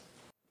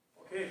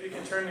If you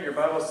can turn your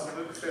Bibles to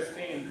Luke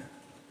 15.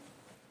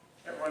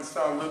 Everyone's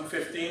found Luke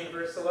 15,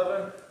 verse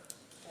 11?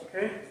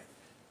 Okay?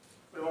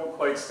 We won't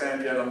quite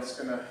stand yet. I'm just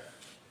going to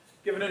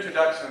give an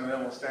introduction and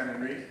then we'll stand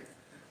and read.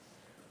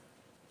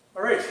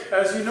 All right.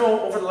 As you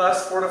know, over the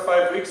last 4 to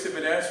 5 weeks, we've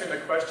been answering the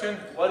question,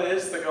 what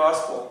is the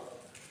gospel?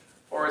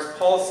 Or as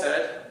Paul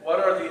said, what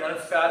are the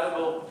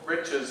unfathomable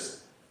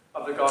riches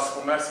of the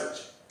gospel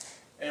message?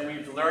 And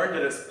we've learned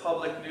that it's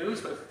public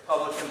news with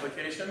public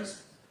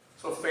implications.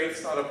 So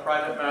faith's not a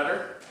private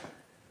matter.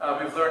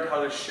 We've learned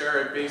how to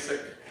share a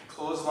basic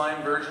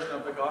clothesline version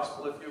of the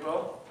gospel, if you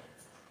will.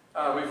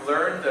 We've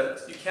learned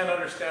that you can't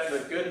understand the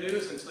good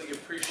news until you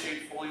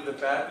appreciate fully the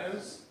bad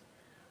news.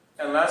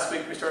 And last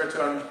week we started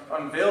to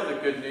unveil the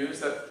good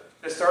news that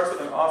it starts with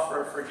an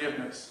offer of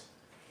forgiveness.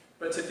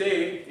 But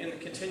today, in the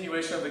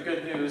continuation of the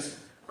good news,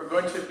 we're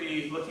going to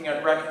be looking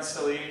at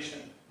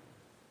reconciliation.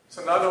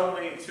 So not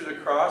only through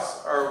the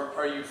cross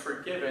are you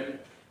forgiven,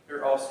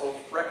 you're also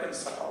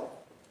reconciled.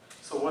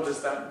 So what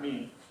does that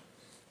mean?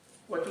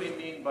 What do we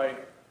mean by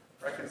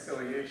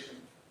reconciliation?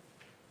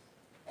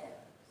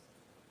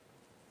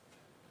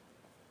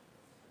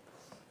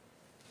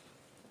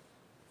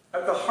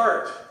 At the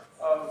heart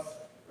of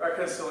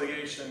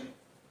reconciliation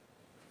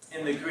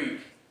in the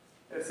Greek,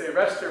 it's a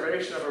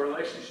restoration of a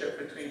relationship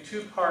between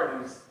two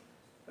parties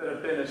that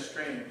have been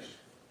estranged.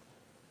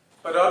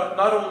 But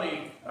not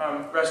only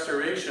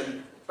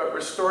restoration, but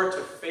restored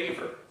to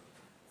favor.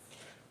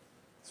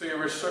 So you're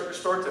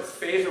restored to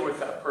favor with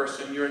that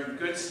person. You're in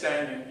good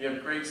standing. You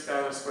have great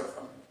status with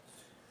them.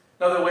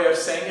 Another way of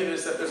saying it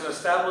is that there's an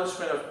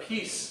establishment of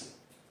peace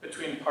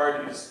between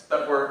parties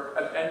that were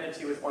at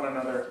enmity with one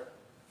another.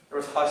 There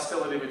was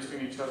hostility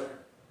between each other.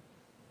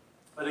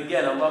 But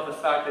again, I love the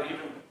fact that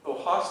even though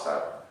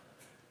hostile,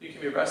 you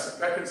can be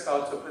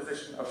reconciled to a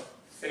position of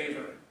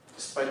favor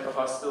despite the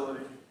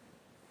hostility.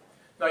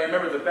 Now you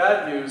remember the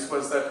bad news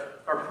was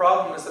that our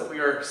problem is that we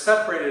are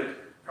separated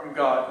from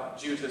God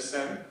due to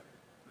sin.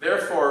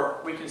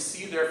 Therefore, we can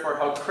see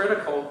how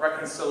critical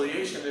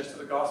reconciliation is to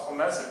the gospel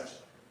message,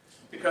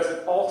 because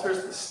it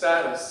alters the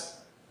status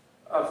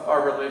of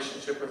our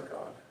relationship with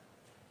God.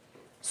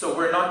 So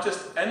we're not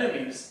just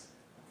enemies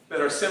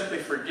that are simply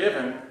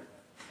forgiven,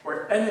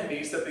 we're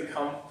enemies that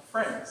become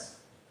friends.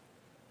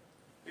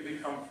 We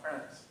become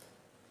friends.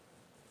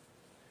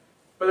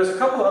 But there's a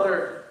couple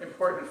other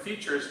important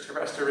features to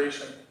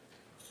restoration.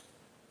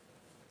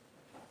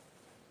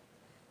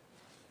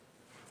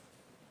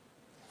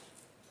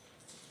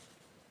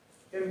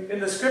 In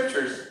the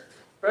scriptures,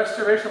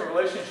 restoration of a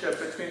relationship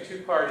between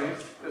two parties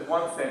is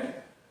one thing,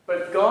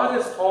 but God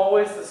is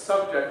always the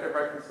subject of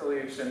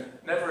reconciliation,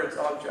 never its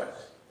object.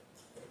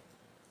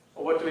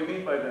 Well, what do we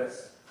mean by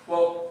this?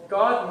 Well,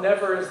 God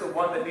never is the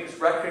one that needs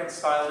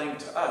reconciling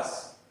to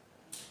us.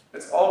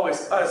 It's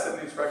always us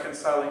that needs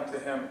reconciling to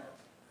Him.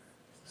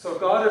 So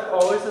God is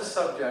always the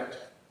subject,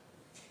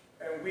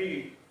 and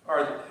we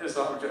are His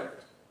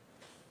object.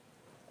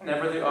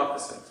 Never the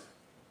opposite.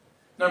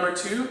 Number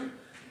two,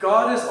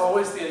 God is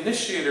always the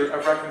initiator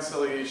of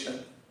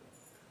reconciliation.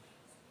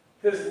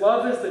 His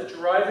love is the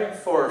driving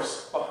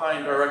force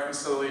behind our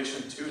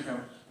reconciliation to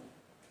Him.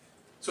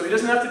 So He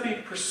doesn't have to be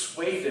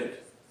persuaded.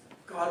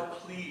 God,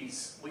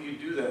 please, will you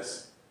do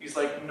this? He's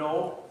like,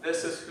 no,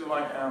 this is who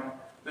I am.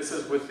 This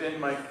is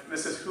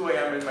who I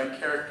am in my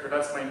character.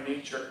 That's my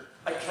nature.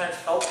 I can't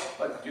help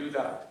but do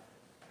that.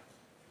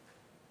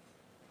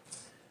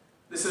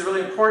 This is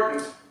really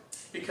important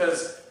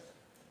because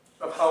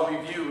of how we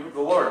view the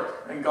Lord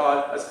and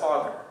God as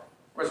Father,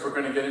 as we're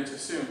going to get into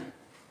soon.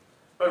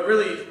 But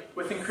really,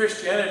 within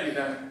Christianity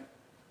then,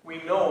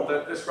 we know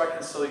that this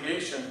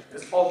reconciliation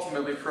is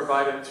ultimately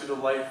provided through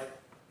the life,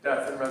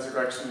 death, and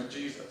resurrection of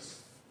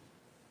Jesus.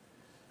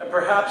 And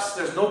perhaps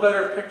there's no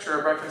better picture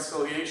of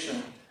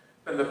reconciliation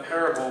than the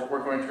parable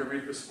we're going to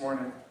read this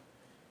morning.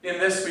 In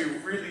this, we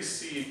really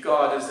see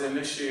God as the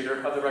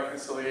initiator of the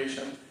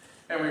reconciliation,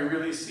 and we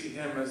really see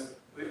Him as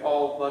the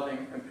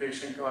all-loving and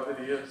patient God that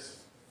He is.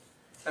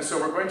 And so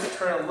we're going to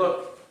turn and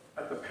look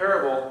at the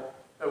parable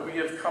that we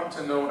have come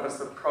to know as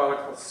the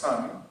prodigal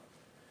son.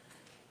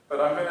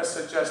 But I'm going to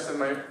suggest in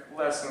my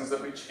lessons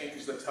that we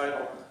change the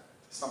title to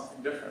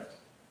something different.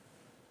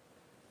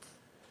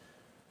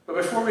 But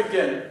before we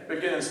begin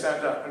and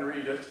stand up and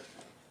read it,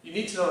 you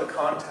need to know the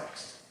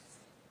context.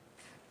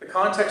 The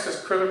context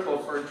is critical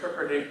for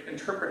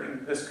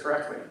interpreting this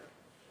correctly.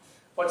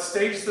 What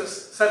sets the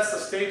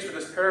stage for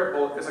this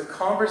parable is a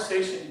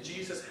conversation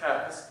Jesus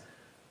has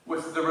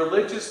with the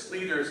religious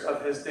leaders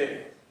of His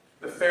day,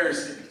 the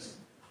Pharisees,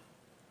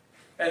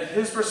 and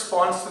His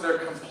response to their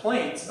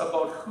complaints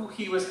about who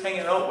He was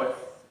hanging out with,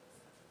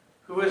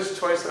 who His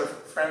choice of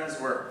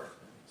friends were.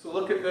 So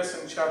look at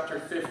this in chapter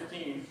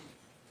 15,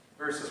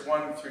 verses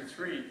 1 through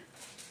 3.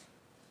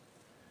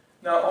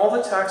 Now all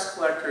the tax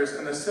collectors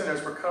and the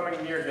sinners were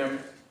coming near Him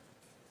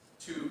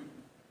to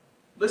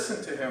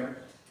listen to Him.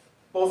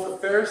 Both the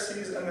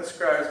Pharisees and the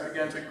scribes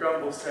began to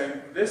grumble,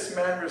 saying, "This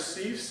man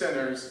receives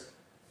sinners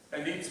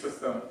and eats with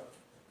them."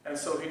 And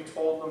so He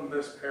told them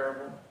this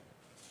parable.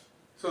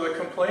 So the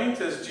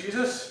complaint is,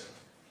 Jesus,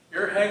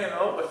 You're hanging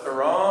out with the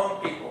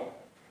wrong people.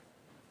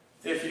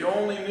 If you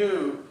only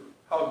knew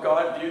how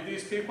God viewed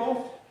these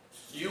people,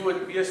 you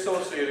wouldn't be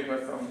associating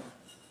with them.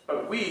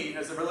 But we,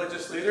 as the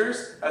religious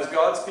leaders, as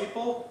God's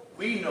people,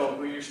 we know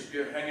who you should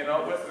be hanging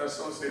out with and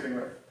associating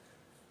with.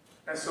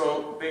 And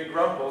so they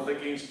grumbled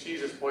against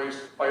Jesus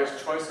by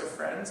his choice of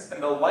friends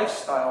and the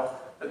lifestyle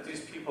that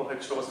these people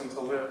had chosen to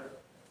live.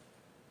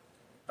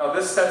 Now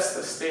this sets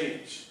the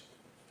stage.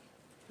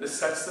 This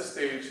sets the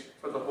stage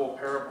for the whole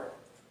parable.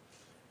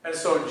 And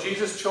so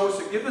Jesus chose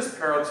to give this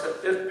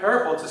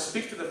parable to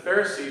speak to the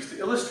Pharisees, to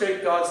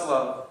illustrate God's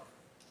love,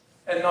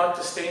 and not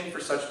disdain for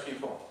such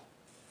people.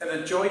 And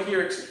the joy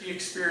here he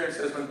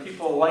experiences when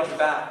people like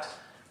that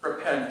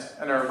repent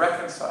and are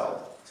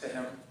reconciled to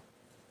him.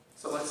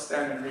 So let's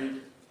stand and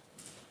read.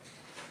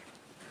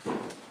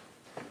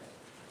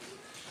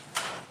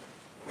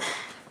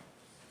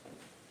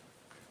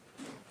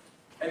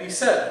 And he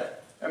said,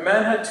 a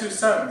man had 2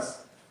 sons.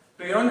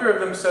 The younger of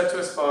them said to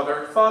his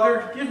father,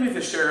 Father, give me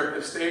the share of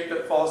the estate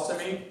that falls to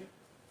me.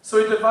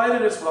 So he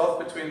divided his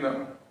wealth between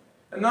them.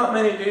 And not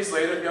many days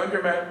later, the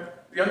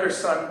younger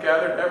son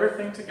gathered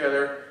everything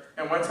together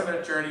and went on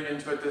a journey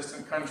into a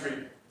distant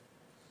country.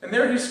 And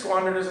there he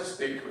squandered his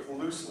estate with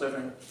loose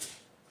living.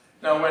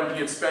 Now when he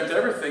had spent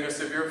everything, a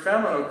severe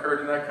famine occurred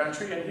in that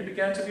country, and he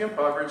began to be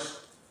impoverished.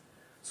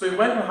 So he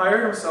went and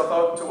hired himself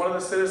out to one of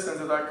the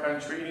citizens of that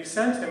country, and he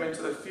sent him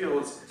into the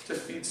fields to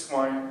feed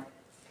swine.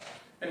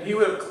 And he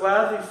would have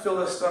gladly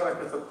filled his stomach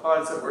with the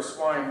pods that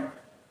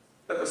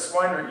the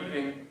swine were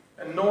eating,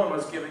 and no one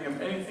was giving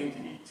him anything to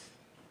eat.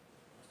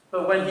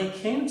 But when he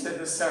came to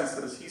his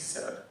senses, he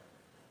said,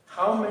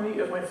 how many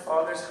of my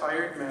father's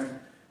hired men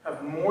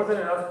have more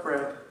than enough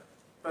bread,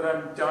 but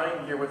I'm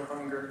dying here with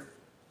hunger?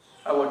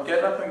 I will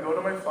get up and go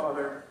to my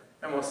father,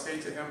 and will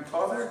say to him,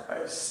 Father, I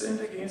have sinned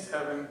against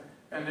heaven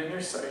and in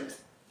your sight.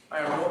 I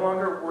am no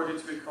longer worthy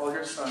to be called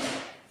your son.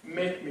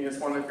 Make me as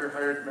one of your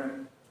hired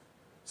men.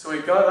 So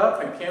he got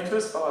up and came to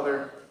his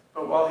father,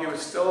 but while he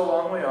was still a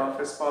long way off,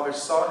 his father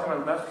saw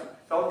him and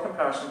felt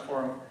compassion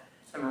for him,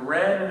 and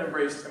ran and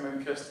embraced him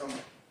and kissed him.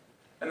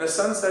 And the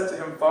son said to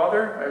him,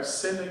 Father, I have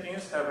sinned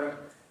against heaven,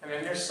 and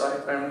in your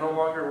sight I am no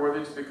longer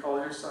worthy to be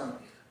called your son.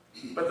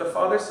 But the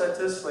father said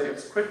to his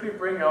slaves, Quickly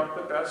bring out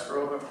the best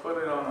robe and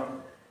put it on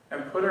him,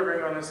 and put a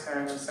ring on his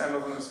hand and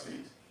sandals on his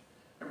feet.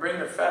 And bring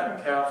the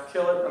fattened calf,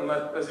 kill it, and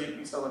let us eat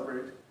and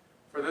celebrate.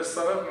 For this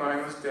son of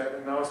mine was dead,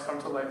 and now has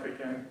come to life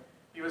again.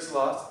 He was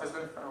lost, has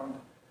been found,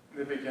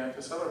 and they began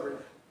to celebrate.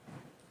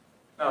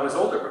 Now his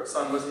older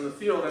son was in the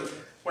field, and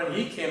when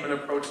he came and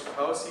approached the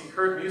house, he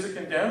heard music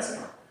and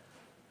dancing.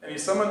 And he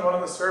summoned one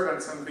of the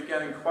servants and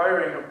began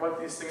inquiring of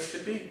what these things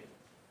could be.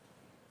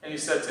 And he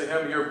said to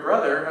him, Your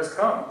brother has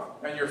come,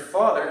 and your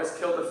father has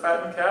killed the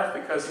fattened calf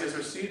because he has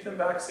received him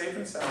back safe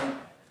and sound.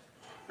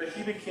 But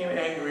he became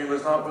angry and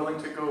was not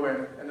willing to go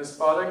in. And his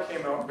father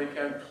came out and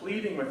began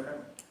pleading with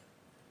him.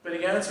 But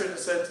he answered and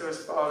said to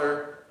his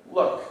father,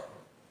 Look,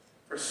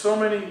 for so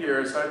many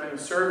years I've been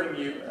serving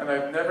you, and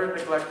I've never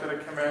neglected a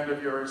command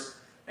of yours,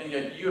 and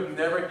yet you have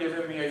never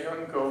given me a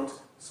young goat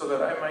so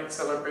that I might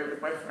celebrate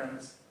with my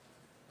friends.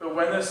 But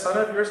when this son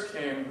of yours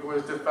came, who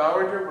has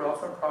devoured your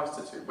wealth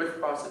with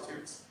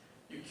prostitutes,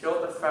 you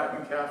killed the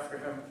fattened calf for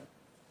him.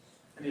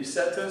 And he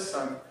said to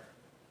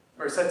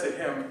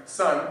him,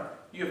 Son,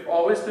 you have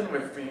always been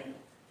with me,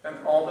 and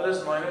all that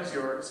is mine is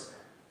yours.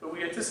 But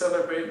we had to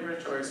celebrate and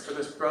rejoice, for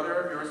this brother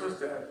of yours was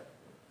dead,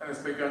 and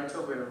has begun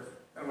to live,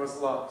 and was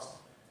lost,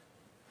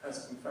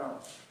 has been found.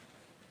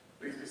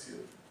 Please be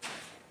seated.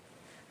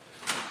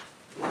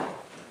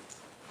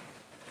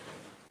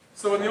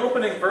 So in the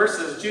opening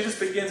verses, Jesus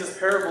begins his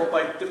parable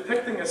by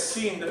depicting a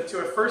scene that to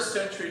a first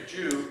century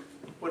Jew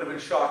would have been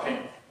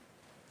shocking.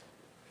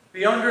 The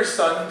younger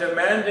son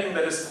demanding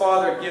that his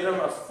father give him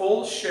a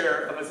full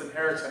share of his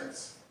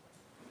inheritance.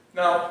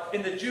 Now,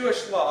 in the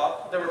Jewish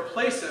law, there were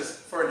places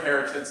for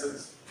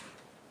inheritances.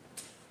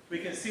 We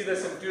can see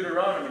this in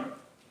Deuteronomy.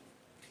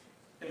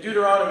 In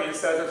Deuteronomy, it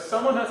says, if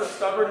someone has a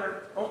stubborn...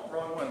 Oh,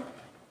 wrong one.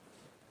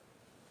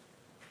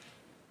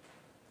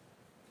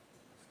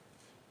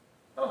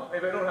 Oh,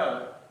 maybe I don't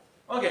have it.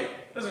 Okay,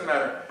 doesn't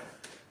matter.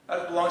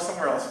 That belongs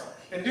somewhere else.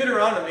 In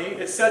Deuteronomy,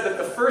 it said that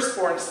the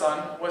firstborn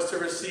son was to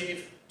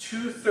receive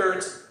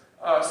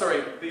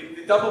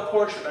the double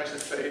portion, I should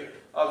say,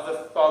 of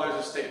the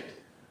father's estate.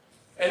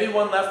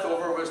 Anyone left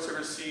over was to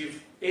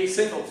receive a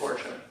single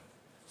portion.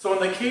 So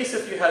in the case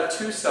if you had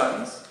 2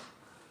 sons,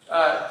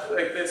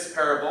 like this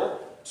parable,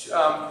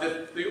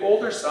 the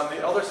older son,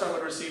 the elder son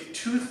would receive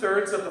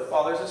 2/3 of the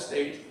father's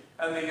estate,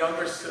 and the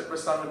younger son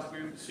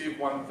would receive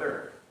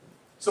 1/3.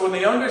 So when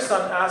the younger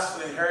son asks for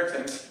the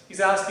inheritance,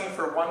 he's asking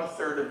for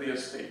 1/3 of the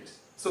estate.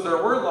 So there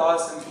were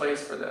laws in place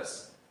for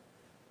this.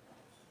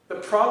 The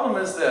problem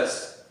is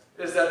this,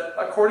 is that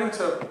according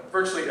to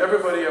virtually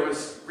everybody I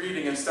was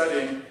reading and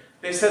studying,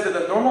 they said that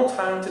the normal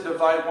time to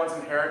divide one's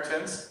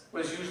inheritance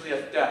was usually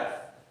at death.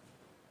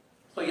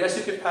 So yes,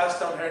 you could pass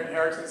down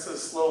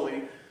inheritances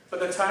slowly, but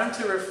the time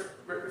to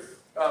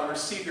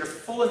receive your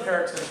full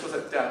inheritance was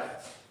at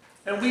death.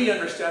 And we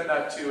understand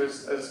that too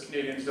as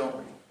Canadians, don't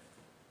we?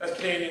 As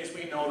Canadians,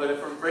 we know that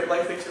if we're very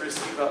likely to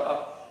receive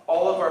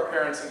all of our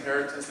parents'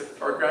 inheritance,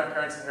 or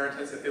grandparents'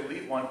 inheritance, if they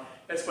leave one,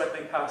 it's when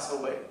they pass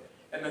away.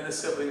 And then the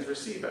siblings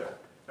receive it.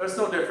 There's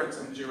no difference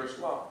in Jewish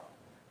law.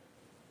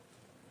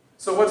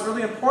 So what's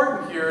really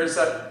important here is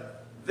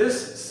that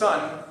this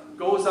son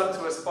goes up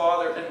to his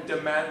father and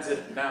demands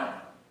it now.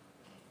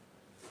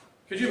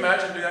 Could you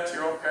imagine doing that to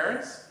your own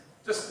parents?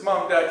 Just,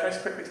 Mom, Dad, can I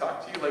just quickly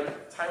talk to you?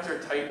 Like, times are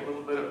tight a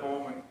little bit at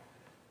home, and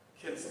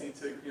kids need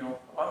to,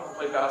 I want to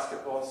play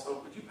basketball,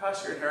 so would you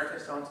pass your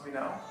inheritance down to me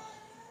now?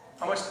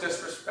 How much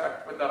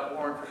disrespect would that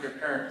warrant from your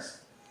parents?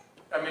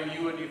 I mean,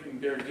 you wouldn't even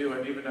dare do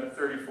it, even at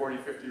 30, 40,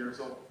 50 years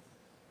old.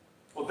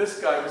 Well, this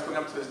guy was going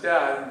up to his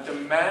dad and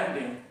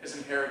demanding his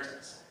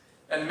inheritance.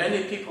 And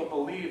many people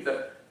believe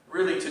that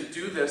really to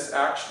do this,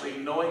 actually,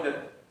 knowing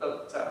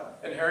that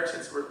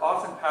inheritance were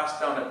often passed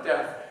down at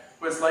death,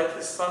 was like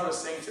his son was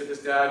saying to his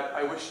dad,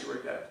 I wish you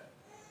were dead.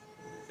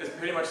 It's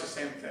pretty much the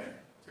same thing.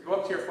 To go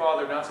up to your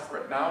father and ask for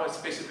it now is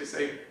basically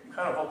say, I'm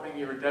kind of hoping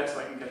you were dead so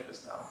I can get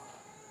this now.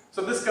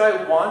 So this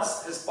guy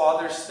wants his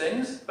father's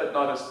things, but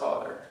not his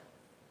father.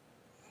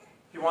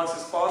 He wants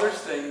his father's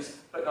things,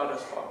 but not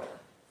his father.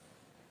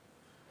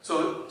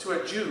 So to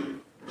a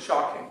Jew,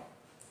 shocking.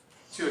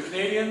 To a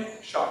Canadian,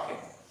 shocking.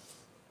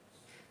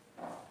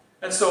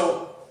 And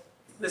so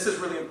this is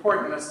really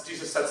important as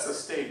Jesus sets the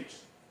stage.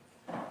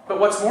 But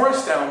what's more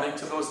astounding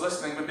to those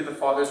listening would be the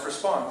father's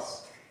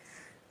response.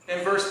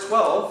 In verse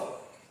 12,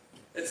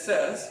 it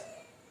says,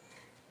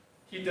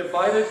 he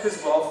divided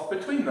his wealth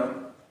between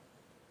them.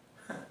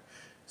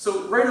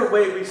 So right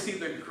away we see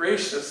the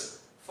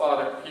gracious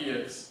father he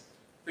is.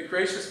 The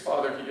gracious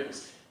father he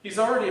is. He's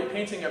already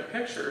painting a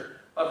picture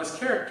of his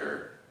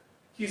character.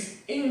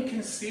 He's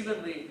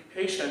inconceivably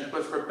patient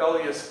with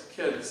rebellious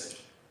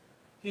kids.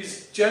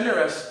 He's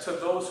generous to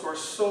those who are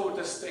so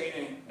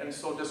disdaining and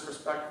so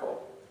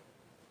disrespectful.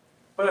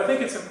 But I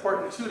think it's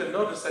important too to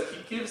notice that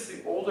he gives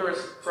the older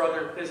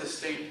brother his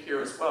estate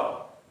here as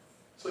well.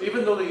 So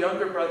even though the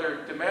younger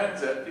brother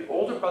demands it, the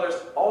older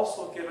brother's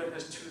also given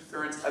his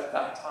 2/3 at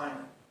that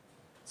time.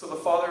 So the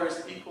father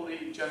is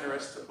equally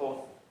generous to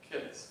both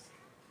kids.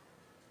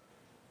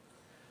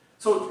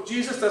 So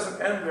Jesus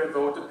doesn't end there,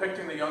 though,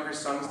 depicting the younger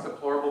son's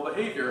deplorable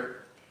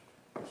behavior.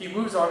 He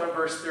moves on in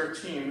verse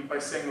 13 by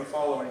saying the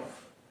following.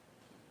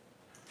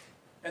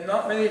 And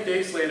not many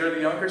days later, the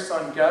younger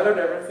son gathered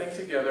everything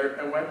together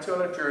and went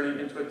on a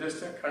journey into a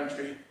distant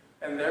country,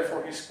 and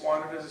therefore he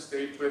squandered his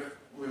estate with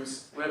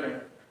loose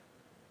living.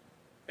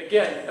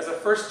 Again, as a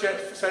first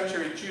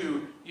century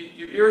Jew,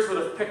 your ears would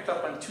have picked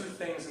up on two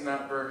things in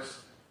that verse.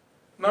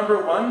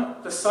 Number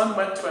one, the son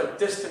went to a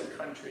distant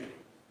country.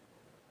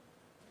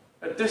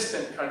 A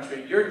distant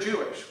country. You're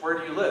Jewish. Where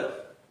do you live?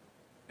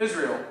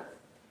 Israel.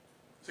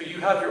 So you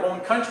have your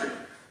own country.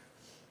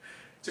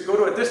 To go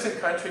to a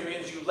distant country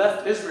means you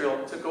left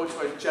Israel to go to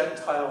a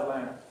Gentile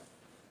land.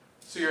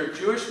 So you're a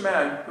Jewish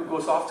man who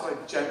goes off to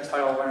a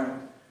Gentile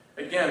land.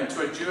 Again,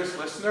 to a Jewish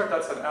listener,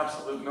 that's an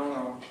absolute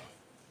no-no.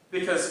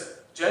 Because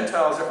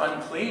Gentiles are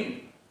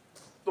unclean.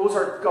 Those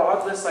are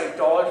godless,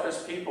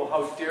 idolatrous people.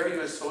 How dare you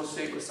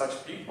associate with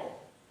such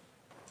people?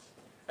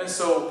 And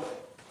so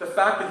the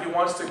fact that he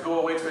wants to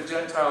go away to a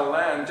Gentile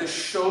land just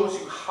shows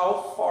you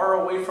how far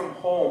away from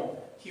home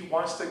he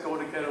wants to go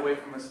to get away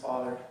from his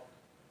father.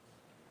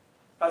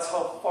 That's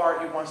how far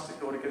he wants to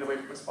go to get away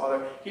from his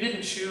father. He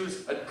didn't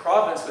choose a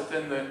province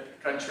within the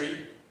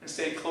country and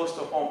stay close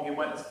to home. He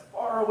went as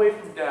far away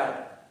from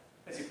dad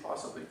as he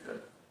possibly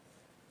could.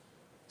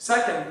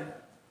 Second,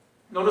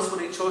 notice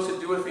what he chose to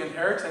do with the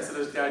inheritance that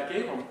his dad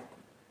gave him.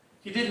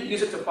 He didn't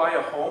use it to buy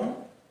a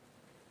home.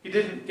 He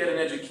didn't get an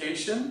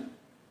education.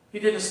 He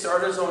didn't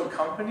start his own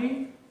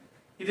company.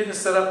 He didn't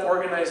set up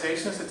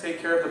organizations to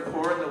take care of the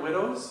poor and the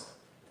widows.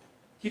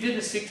 He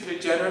didn't seek to be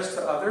generous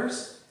to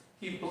others.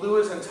 He blew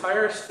his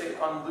entire estate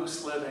on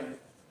loose living.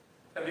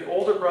 And the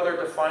older brother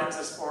defines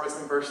this for us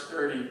in verse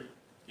 30.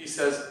 He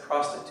says,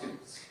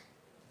 prostitutes.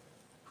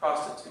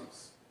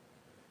 Prostitutes.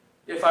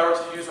 If I were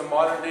to use a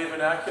modern day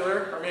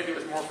vernacular, or maybe it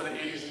was more for the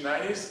 80s and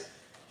 90s,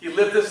 he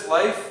lived his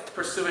life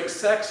pursuing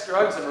sex,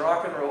 drugs, and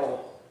rock and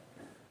roll.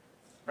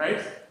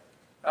 Right?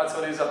 That's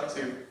what he's up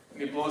to.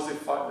 And he blows the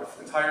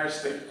entire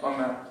estate on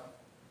that.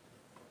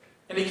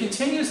 And he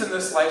continues in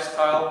this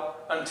lifestyle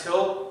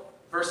until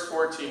verse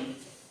 14,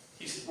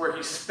 where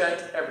he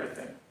spent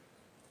everything.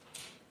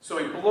 So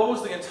he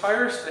blows the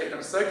entire estate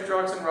on sex,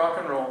 drugs, and rock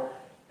and roll,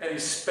 and he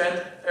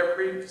spent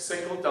every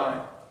single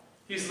dime.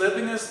 He's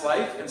living his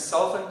life in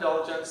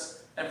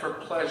self-indulgence and for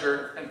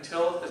pleasure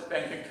until his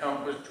bank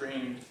account was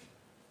drained.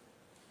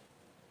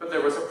 But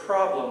there was a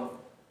problem.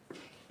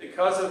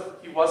 Because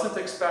he wasn't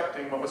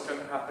expecting what was going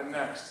to happen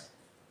next.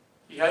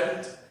 He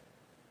hadn't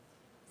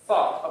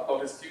thought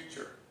about his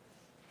future.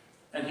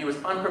 And he was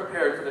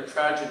unprepared for the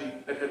tragedy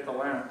that hit the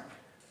land.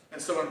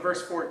 And so in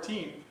verse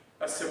 14,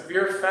 a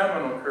severe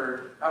famine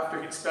occurred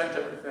after he'd spent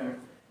everything.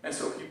 And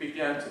so he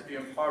began to be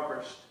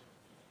impoverished.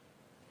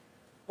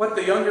 What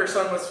the younger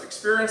son was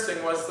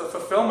experiencing was the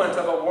fulfillment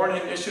of a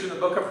warning issued in the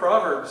book of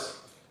Proverbs.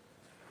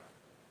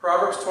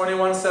 Proverbs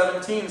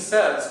 21:17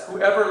 says,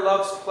 "Whoever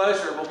loves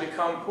pleasure will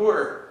become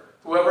poor.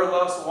 Whoever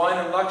loves wine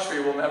and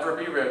luxury will never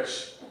be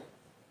rich."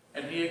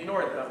 And he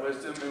ignored that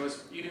wisdom and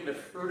was eating the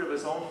fruit of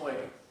his own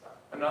way.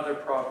 Another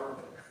proverb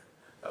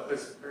that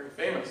was very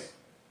famous.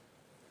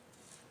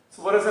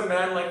 So what does a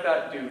man like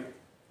that do?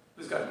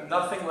 Who's got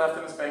nothing left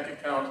in his bank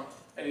account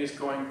and he's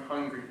going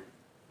hungry?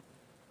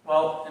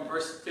 Well, in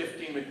verse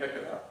 15 we pick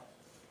it up.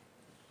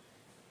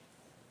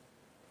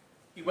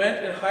 He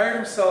went and hired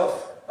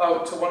himself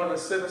out to one of the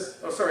citizens.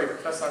 Oh, sorry,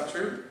 that's not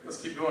true.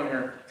 Let's keep going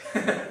here.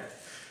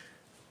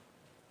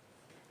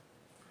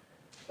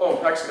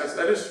 Oh, actually,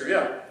 that is true,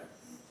 yeah.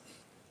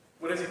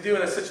 What does he do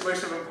in a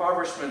situation of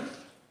impoverishment?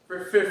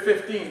 Verse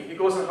 15, he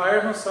goes and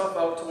hires himself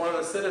out to one of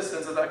the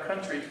citizens of that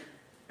country,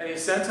 and he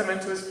sent him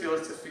into his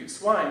fields to feed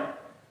swine.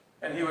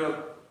 And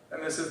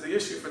this is the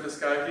issue for this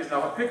guy, he's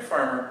now a pig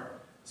farmer.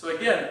 So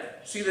again,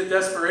 see the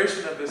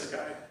desperation of this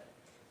guy.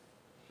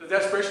 The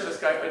desperation of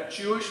this guy, a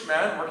Jewish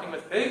man working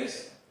with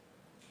pigs.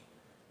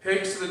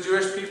 Pigs to the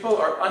Jewish people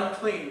are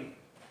unclean.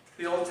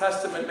 The Old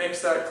Testament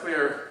makes that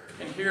clear.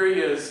 And here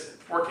he is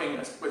working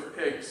with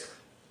pigs.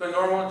 The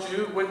normal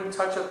Jew wouldn't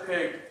touch a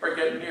pig or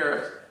get near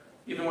it,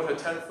 even with a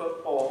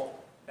 10-foot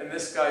pole. And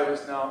this guy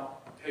was now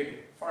a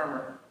pig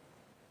farmer.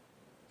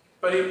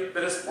 But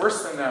it's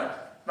worse than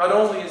that. Not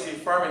only is he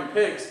farming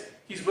pigs,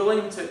 he's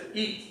willing to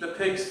eat the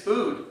pig's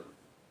food.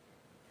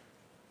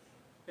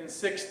 In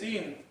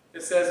 16,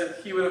 it says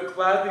that he would have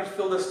gladly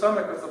filled his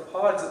stomach with the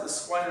pods that the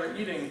swine were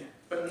eating,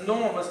 but no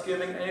one was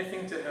giving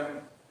anything to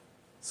him.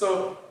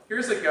 So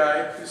here's a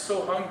guy who's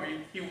so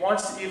hungry, he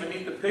wants to even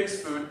eat the pig's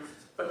food,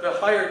 but the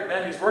hired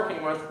men he's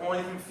working with won't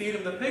even feed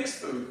him the pig's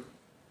food.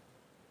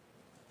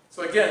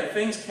 So again,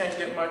 things can't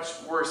get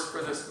much worse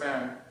for this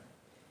man.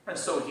 And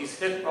so he's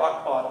hit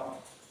rock bottom.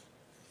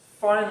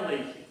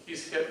 Finally,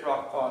 he's hit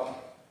rock bottom.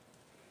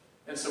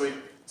 And so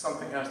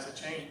something has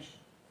to change.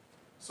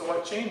 So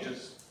what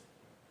changes?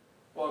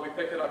 Well, we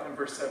pick it up in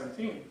verse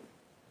 17.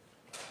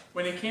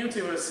 When he came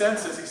to his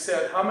senses, he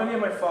said, "How many of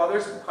my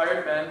father's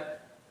hired men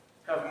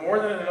have more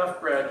than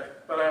enough bread,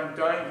 but I am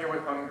dying here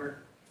with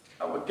hunger?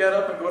 I will get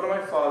up and go to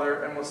my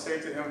father, and will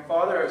say to him,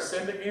 'Father, I have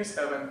sinned against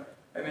heaven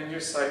and in your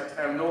sight.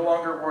 I am no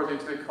longer worthy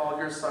to be called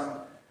your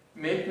son.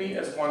 Make me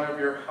as one of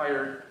your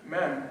hired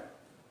men.'"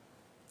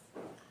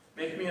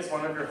 Make me as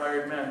one of your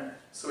hired men.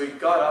 So he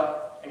got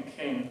up and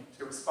came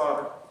to his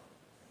father.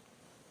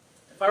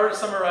 If I were to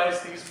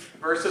summarize these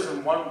verses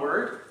in one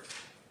word,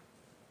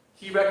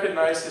 he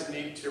recognized his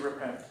need to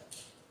repent.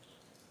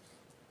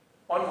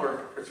 One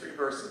word for 3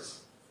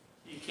 verses.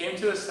 He came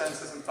to his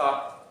senses and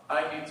thought,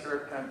 I need to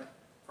repent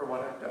for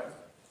what I've done.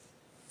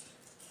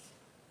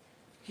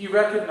 He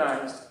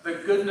recognized the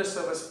goodness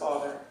of his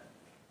father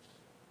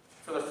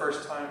for the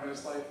first time in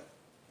his life.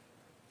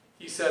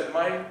 He said,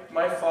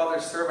 my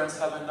father's servants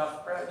have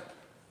enough bread.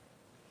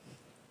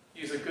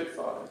 He's a good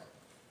father.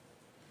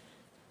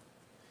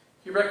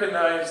 He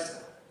recognized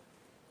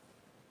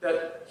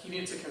that he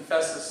needed to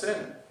confess his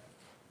sin.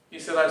 He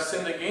said, I've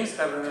sinned against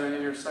heaven and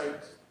in your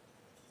sight.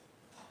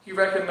 He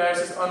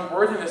recognized his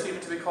unworthiness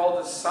even to be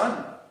called his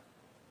son.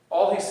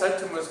 All he said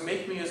to him was,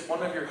 make me as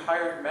one of your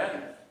hired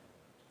men.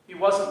 He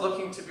wasn't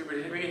looking to be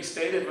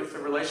reinstated with the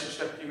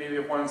relationship he maybe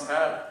once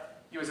had.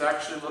 He was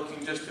actually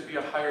looking just to be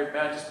a hired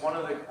man, just one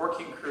of the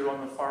working crew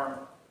on the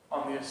farm,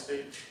 on the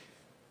estate.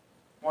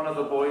 One of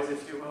the boys,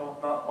 if you will,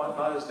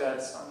 not his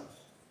dad's son.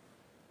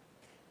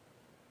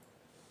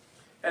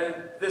 And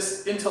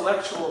this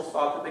intellectual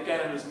thought that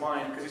began in his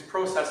mind, because he's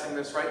processing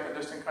this, right, in a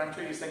distant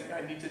country, he's thinking, I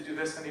need to do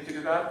this, I need to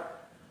do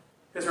that.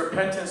 His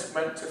repentance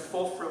went to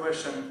full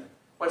fruition.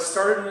 What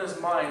started in his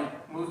mind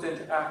moved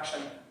into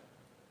action.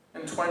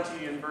 In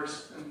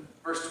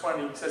verse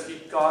 20, he says he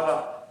got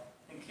up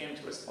and came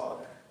to his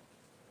father.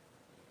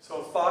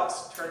 So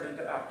thoughts turned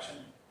into action.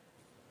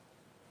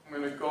 I'm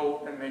going to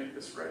go and make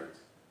this right.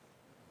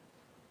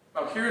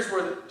 Now here's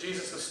where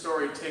Jesus'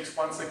 story takes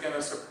once again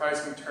a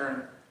surprising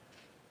turn.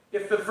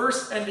 If the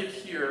verse ended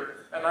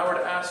here, and I were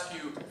to ask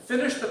you,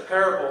 finish the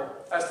parable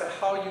as to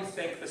how you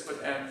think this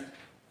would end,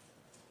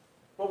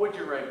 what would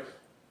you write?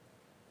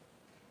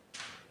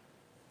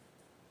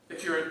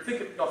 If you were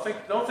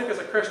don't think as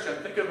a Christian,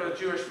 think of a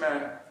Jewish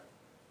man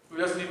who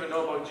doesn't even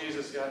know about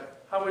Jesus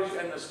yet. How would you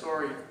end the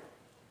story?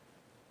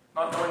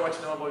 Not knowing what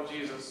you know about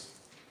Jesus.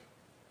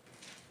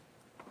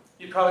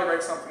 You'd probably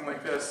write something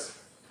like this.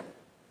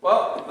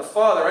 Well, the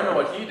father, I know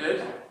what he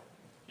did.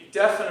 He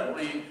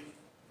definitely,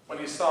 when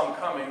he saw him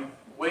coming,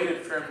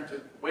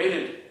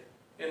 waited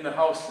in the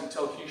house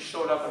until he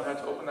showed up and had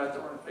to open that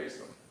door and face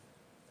him.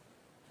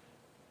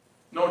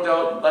 No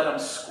doubt let him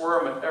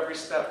squirm at every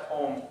step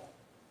home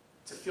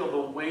to feel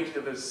the weight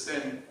of his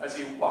sin as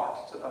he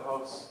walked to the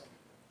house.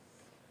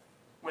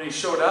 When he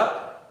showed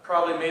up,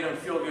 probably made him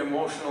feel the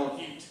emotional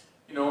heat.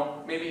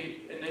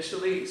 Maybe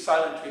initially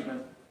silent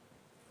treatment.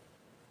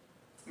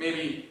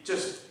 Maybe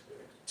just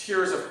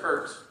tears of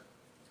hurt.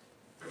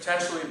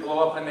 Potentially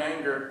blow up in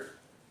anger.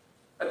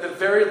 At the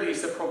very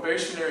least, a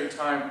probationary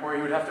time where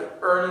he would have to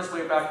earn his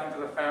way back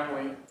into the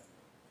family.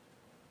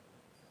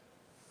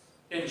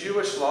 In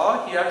Jewish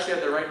law, he actually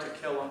had the right to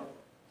kill him.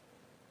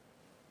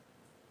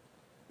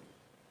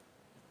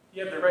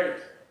 He had the right.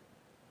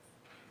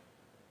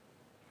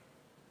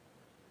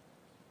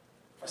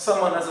 If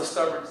someone has a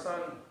stubborn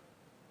son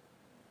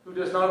who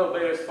does not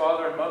obey his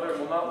father and mother and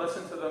will not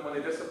listen to them when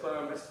they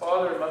discipline him, his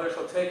father and mother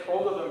shall take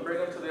hold of him, bring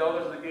him to the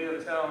elders of the gate of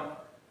the town.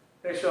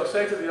 They shall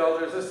say to the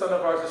elders, this son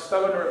of ours is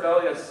stubborn and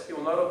rebellious. He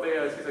will not obey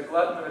us. He's a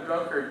glutton and a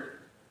drunkard.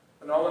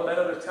 When all the men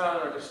of the town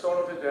are to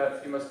stone him to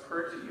death, you must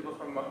purge the evil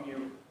from among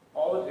you.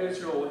 All of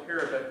Israel will hear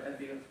of it and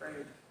be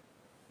afraid.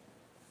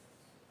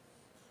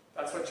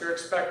 That's what you're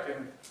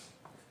expecting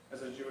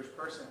as a Jewish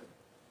person.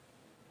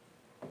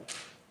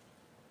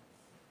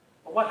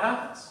 But what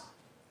happens?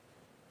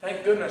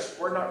 Thank goodness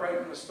we're not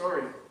writing the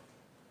story.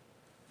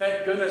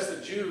 Thank goodness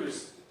the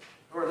Jews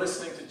who are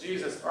listening to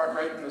Jesus aren't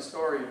writing the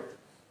story.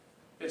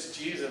 It's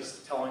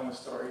Jesus telling the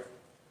story.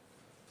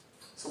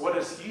 So what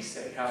does he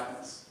say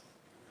happens?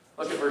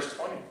 Look at verse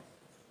 20.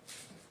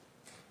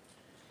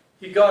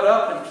 He got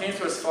up and came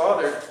to his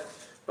father,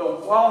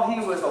 but while he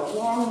was a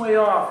long way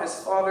off, his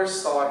father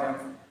saw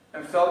him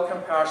and felt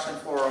compassion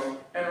for him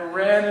and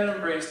ran and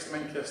embraced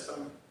him and kissed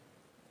him.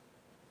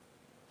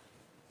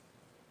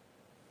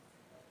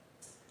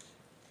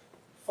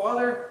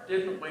 Father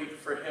didn't wait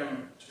for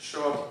him to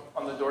show up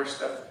on the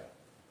doorstep.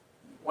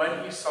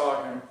 When he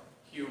saw him,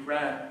 he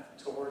ran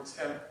towards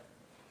him.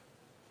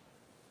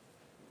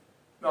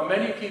 Now,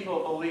 many people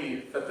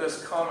believe that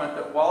this comment,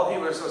 that while he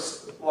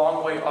was a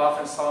long way off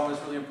and saw him, is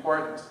really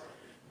important.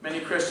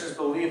 Many Christians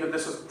believe that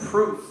this was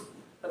proof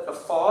that the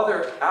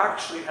father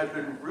actually had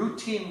been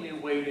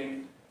routinely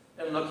waiting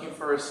and looking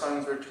for his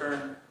son's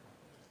return.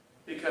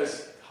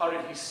 Because how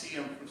did he see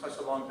him from such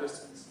a long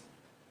distance?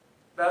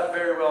 That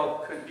very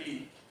well could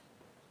be.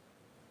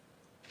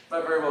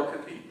 That very well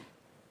could be.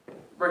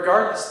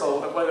 Regardless,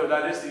 though, of whether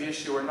that is the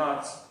issue or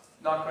not, it's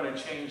not going to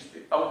change the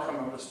outcome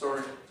of the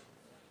story.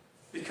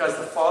 Because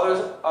the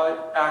father's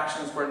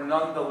actions were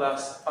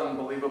nonetheless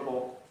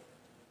unbelievable.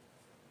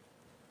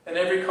 In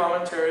every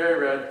commentary I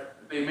read,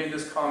 they made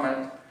this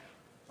comment,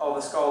 all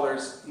the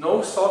scholars: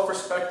 no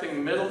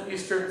self-respecting Middle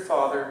Eastern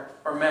father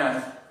or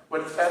man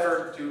would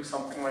ever do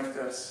something like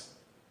this.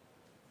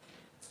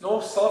 No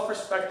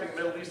self-respecting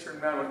Middle Eastern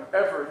man would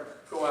ever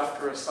go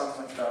after a son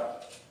like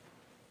that.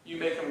 You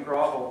make him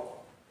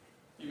grovel.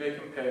 You make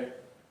him pay.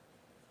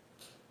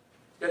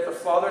 Yet the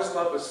father's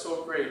love was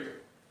so great,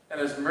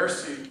 and his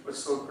mercy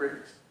was so great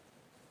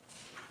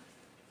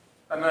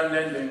and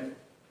unending,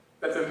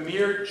 that the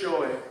mere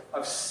joy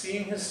of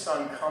seeing his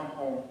son come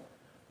home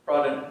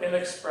brought an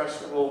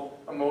inexpressible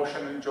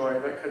emotion and joy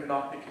that could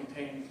not be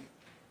contained.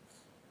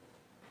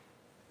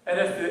 And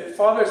if the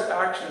father's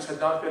actions had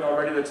not been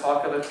already the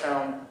talk of the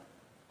town,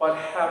 what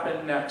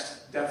happened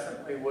next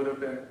definitely would have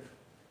been.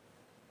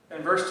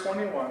 In verse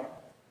 21,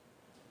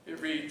 it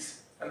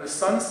reads, and the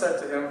son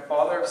said to him,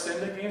 Father, I've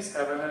sinned against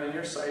heaven and in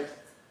your sight.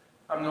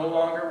 I'm no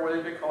longer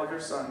worthy to be called your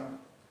son.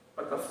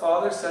 But the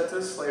father said to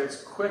his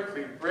slaves,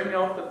 quickly bring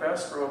out the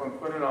best robe and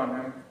put it on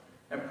him,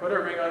 and put a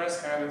ring on his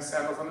hand and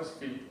sandals on his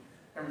feet,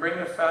 and bring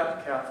the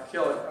fattened calf,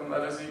 kill it, and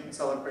let us eat and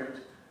celebrate.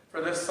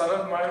 For this son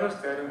of mine was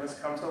dead and has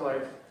come to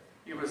life.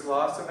 He was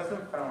lost and has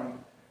been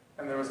found,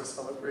 and there was a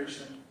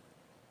celebration.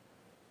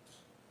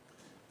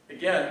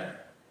 Again,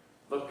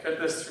 look at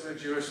this through the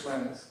Jewish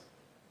lens.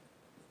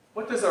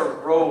 What does a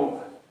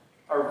robe,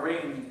 a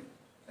ring,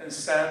 and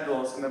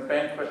sandals in a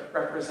banquet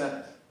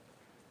represent?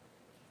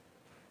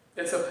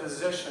 It's a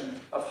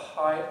position of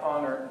high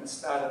honor and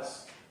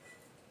status,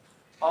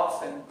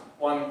 often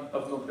one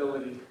of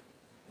nobility.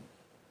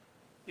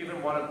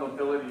 Even one of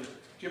nobility. Do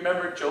you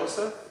remember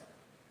Joseph?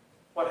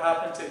 What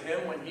happened to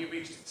him when he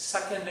reached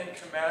second in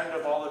command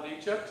of all of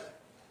Egypt?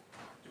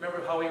 Do you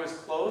remember how he was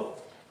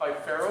clothed by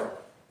Pharaoh?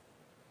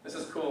 This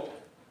is cool.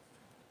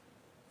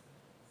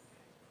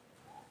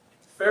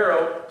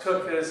 Pharaoh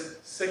took his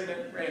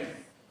signet ring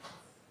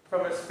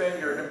from his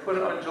finger and put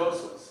it on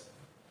Joseph's.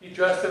 He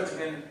dressed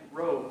him in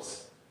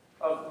robes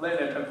of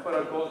linen and put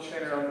a gold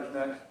chain around his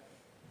neck.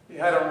 He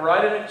had him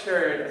ride in a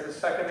chariot as his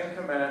second in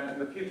command, and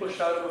the people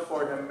shouted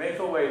before him, make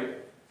a way,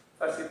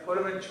 as he put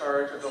him in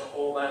charge of the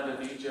whole land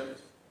of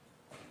Egypt.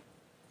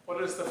 What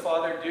does the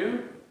father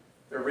do?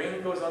 The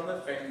ring goes on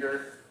the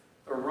finger,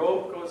 the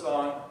robe goes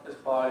on his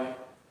body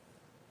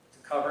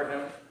to cover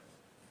him.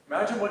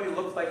 Imagine what he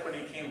looked like when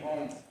he came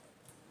home.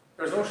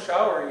 There's no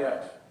shower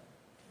yet.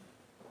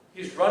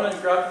 He's run and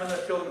grabbed him in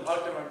the field and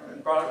hugged him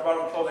and brought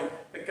him clothing.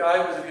 The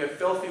guy was to be a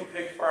filthy,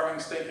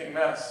 pig-farming, stinking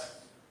mess.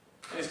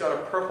 And he's got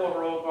a purple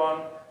robe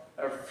on,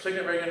 a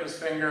signet ring in his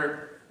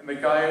finger, and the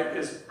guy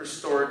is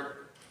restored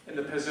in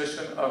the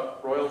position of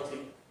royalty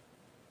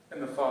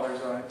in the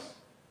father's eyes.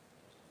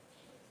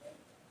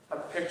 A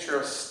picture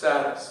of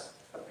status,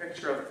 a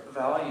picture of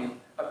value,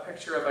 a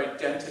picture of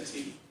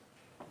identity.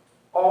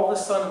 All the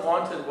son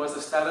wanted was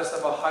the status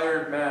of a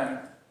hired man,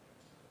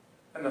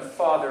 and the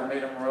father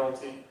made him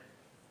royalty.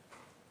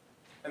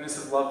 And this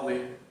is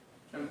lovely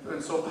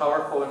and so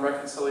powerful in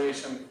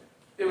reconciliation.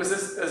 It was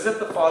as if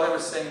the father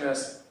was saying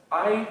this: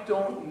 I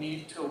don't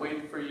need to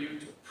wait for you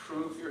to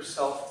prove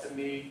yourself to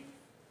me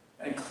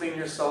and clean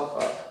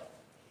yourself up.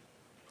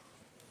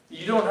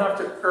 You don't have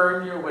to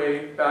earn your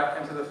way back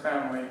into the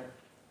family.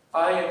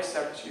 I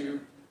accept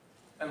you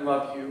and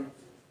love you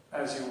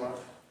as you are.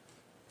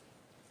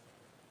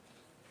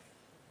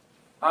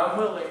 I'm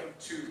willing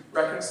to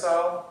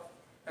reconcile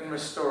and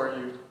restore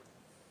you.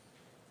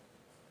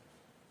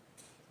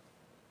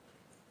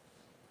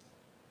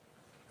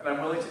 And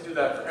I'm willing to do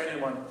that for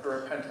anyone with a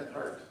repentant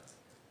heart.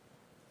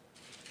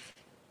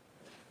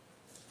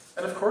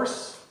 And of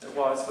course, it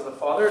was for the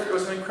father. It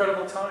was an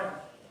incredible time.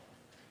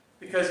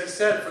 Because he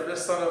said, "For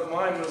this son of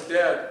mine was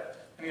dead,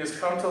 and he has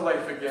come to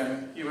life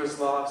again. He was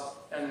lost,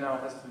 and now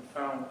has been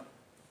found."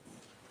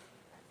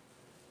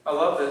 I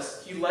love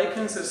this. He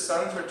likens his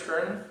son's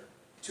return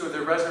to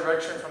the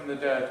resurrection from the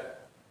dead.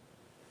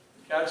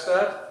 You catch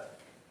that?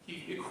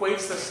 He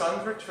equates the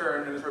son's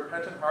return in his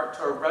repentant heart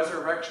to a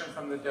resurrection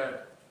from the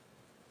dead.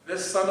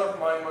 This son of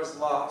mine was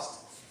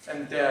lost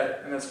and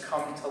dead and has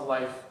come to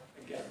life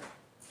again.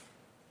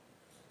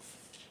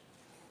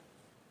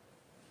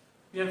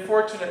 The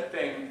unfortunate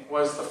thing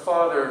was the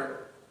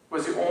father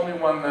was the only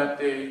one that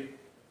day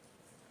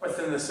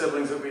within the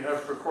siblings that we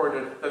have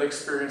recorded that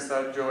experienced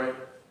that joy.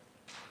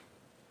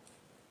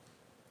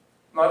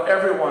 Not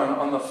everyone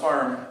on the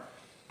farm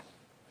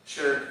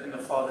shared in the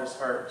father's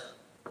heart.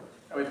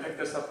 And we pick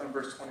this up in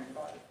verse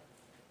 25.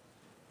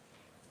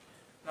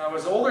 Now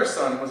his older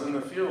son was in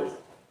the field.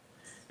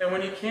 And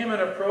when he came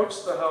and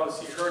approached the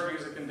house, he heard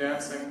music and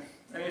dancing.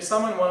 And he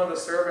summoned one of the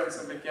servants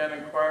and began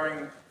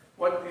inquiring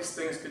what these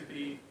things could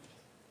be.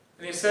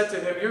 And he said to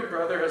him, "Your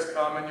brother has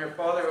come, and your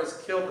father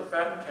has killed the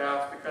fattened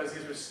calf because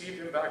he's received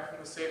him back from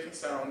the safe and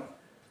sound."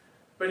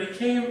 But he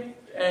came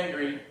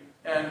angry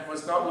and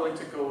was not willing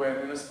to go in.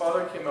 And his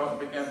father came out and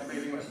began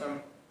pleading with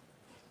him.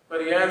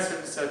 But he answered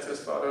and said to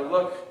his father,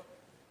 "Look,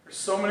 for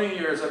so many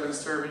years I've been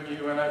serving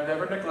you, and I've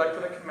never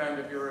neglected a command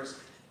of yours,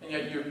 and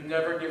yet you've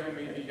never given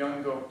me a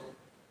young goat,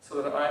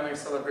 so that I may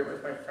celebrate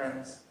with my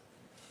friends.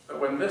 But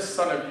when this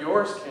son of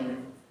yours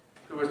came,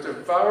 who has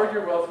devoured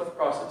your wealth with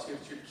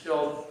prostitutes, you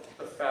killed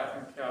the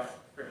fattened calf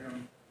for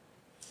him."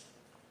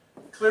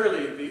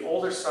 Clearly, the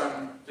older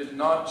son did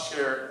not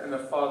share in the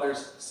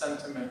father's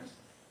sentiment,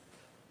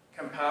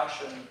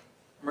 compassion,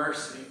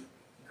 mercy,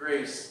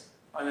 grace,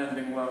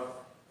 unending love.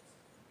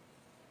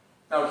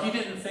 Now, he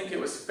didn't think it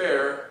was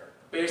fair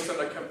based on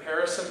a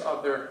comparison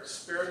of their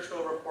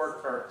spiritual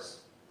report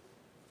cards.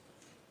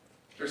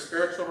 Their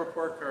spiritual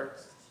report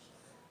cards.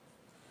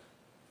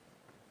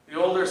 The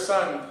older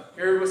son,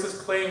 here was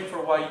his claim for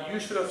why you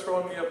should have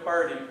thrown me a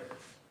party.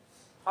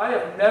 "I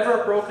have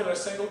never broken a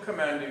single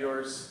command of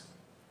yours.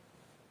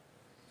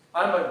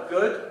 I'm a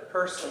good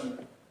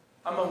person.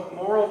 I'm a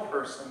moral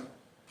person.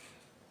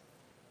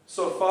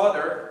 So,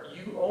 Father,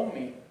 you owe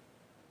me."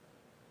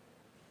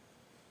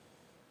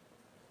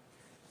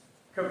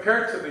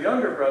 Compared to the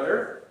younger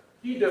brother,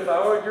 he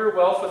devoured your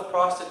wealth with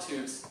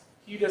prostitutes.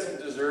 He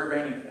doesn't deserve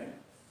anything.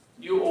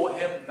 You owe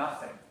him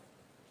nothing.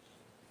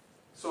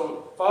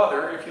 So,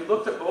 Father, if you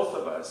looked at both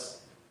of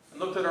us and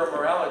looked at our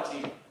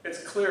morality,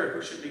 it's clear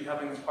who should be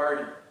having the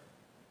party.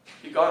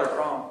 You got it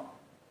wrong.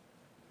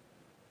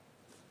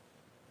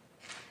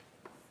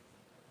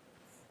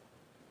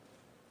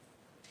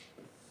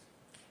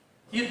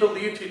 He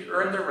believed he'd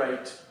earned the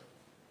right,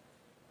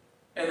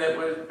 and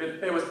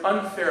it was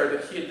unfair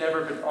that he had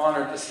never been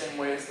honored the same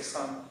way as the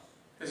son,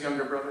 his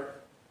younger brother.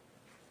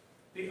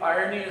 The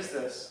irony is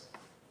this: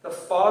 the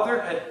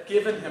father had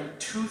given him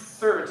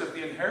 2/3 of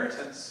the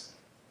inheritance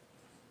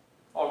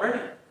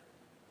already.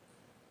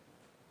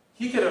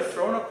 He could have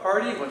thrown a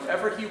party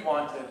whenever he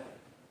wanted.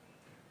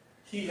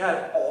 He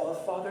had all the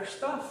father's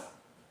stuff.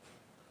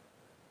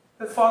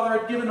 The father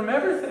had given him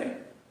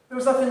everything. There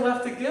was nothing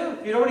left to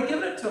give. He'd already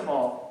given it to him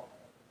all.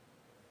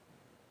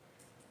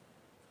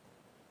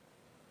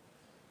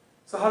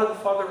 So how did the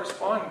father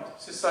respond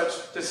to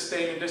such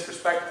disdain and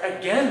disrespect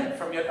again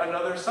from yet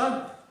another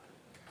son?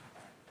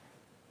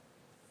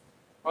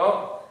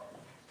 Well,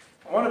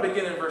 I want to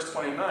begin in verse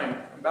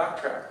 29 and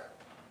backtrack.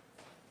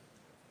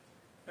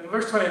 In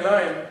verse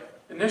 29,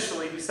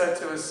 initially he said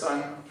to his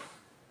son,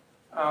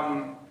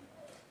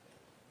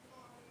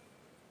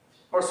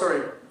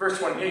 verse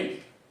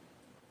 28.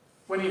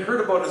 When he heard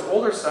about his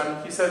older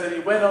son, he said that he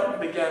went out and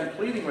began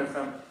pleading with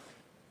him.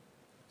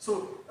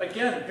 So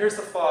again, here's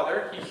the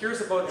father. He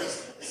hears about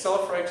his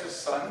self-righteous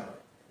son,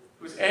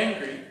 who's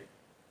angry,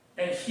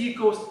 and he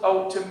goes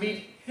out to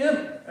meet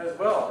him as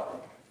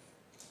well,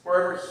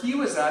 wherever he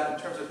was at in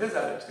terms of his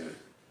attitude.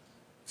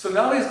 So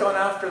now he's gone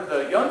after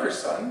the younger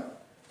son,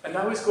 and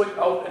now he's going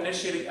out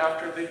initiating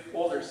after the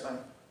older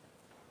son.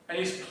 And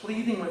he's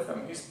pleading with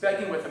him, he's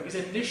begging with him, he's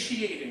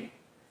initiating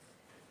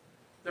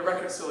the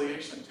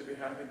reconciliation to be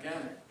had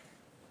again.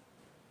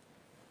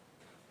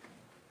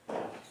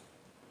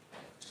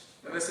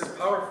 And this is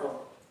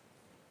powerful,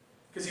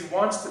 because he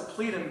wants to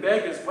plead and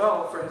beg as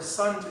well for his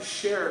son to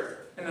share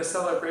in the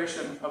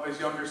celebration of his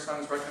younger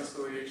son's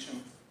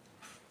reconciliation.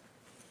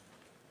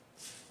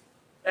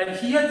 And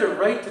he had the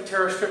right to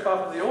tear a strip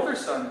off of the older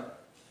son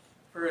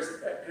for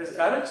his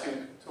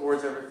attitude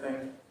towards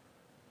everything.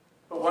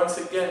 But once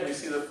again, we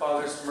see the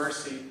father's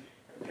mercy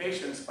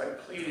patience by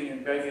pleading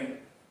and begging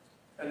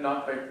and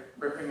not by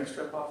ripping a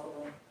strip off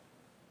of them.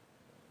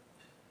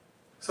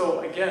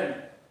 So again,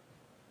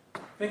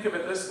 think of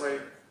it this way.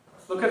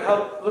 Look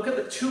at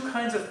the two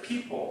kinds of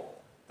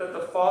people that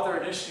the Father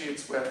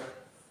initiates with.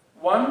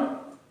 One,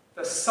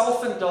 the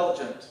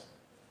self-indulgent.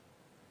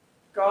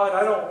 God,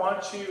 I don't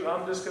want you.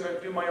 I'm just going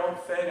to do my own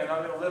thing and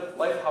I'm going to live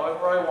life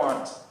however I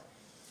want.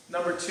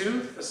 Number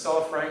two, the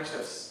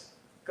self-righteous.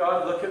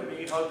 God, look at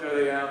me, how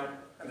good I am,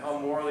 and how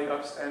morally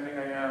upstanding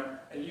I am,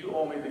 and you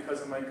owe me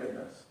because of my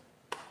goodness.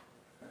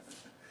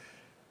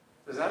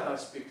 Does that not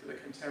speak to the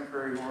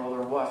contemporary world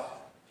or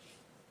what?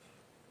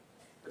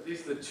 But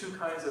these are the two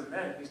kinds of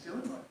men he's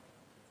dealing with.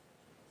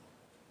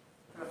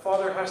 And the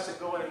Father has to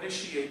go and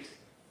initiate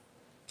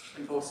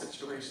in both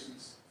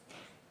situations.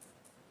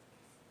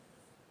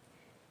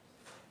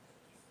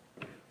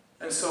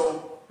 And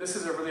so, this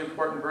is a really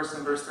important verse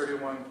in verse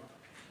 31.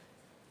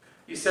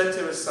 He said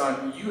to his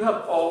son, "You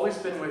have always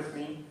been with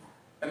me,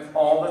 and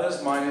all that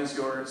is mine is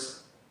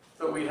yours.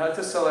 But we had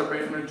to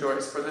celebrate and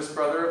rejoice, for this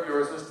brother of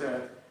yours was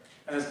dead,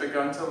 and has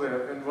begun to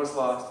live, and was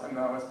lost, and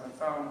now has been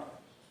found."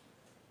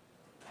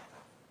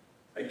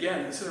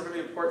 Again, this is a really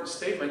important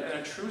statement, and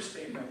a true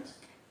statement.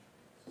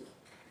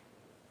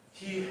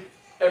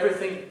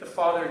 Everything the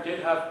Father did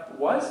have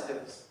was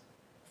his.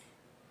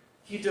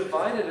 He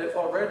divided it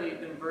already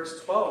in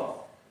verse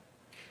 12.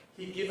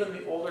 He'd given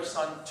the older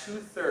son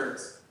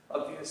 2/3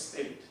 of the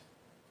estate.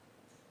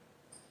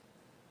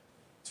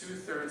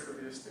 2/3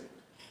 of the estate.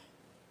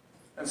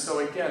 And so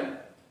again,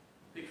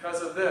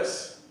 because of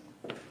this,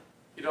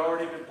 he'd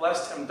already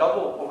blessed him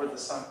double over the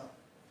son.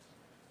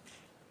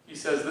 He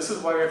says, this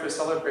is why we have to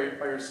celebrate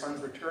by your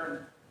son's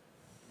return.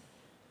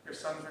 Your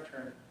son's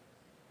return.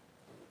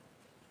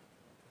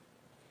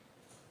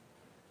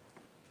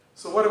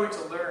 So what are we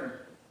to learn?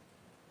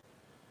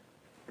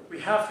 We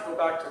have to go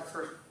back to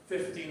verse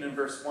 15 and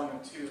verse 1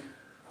 and 2.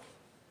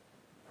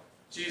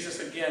 Jesus,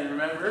 again,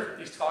 remember,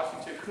 he's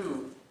talking to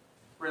who?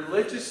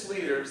 Religious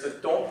leaders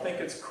that don't think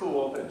it's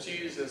cool that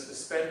Jesus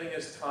is spending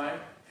his time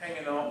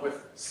hanging out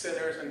with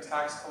sinners and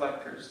tax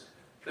collectors,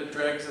 the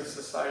dregs of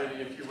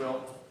society, if you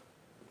will.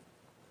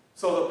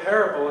 So the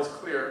parable is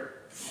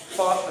clear.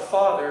 The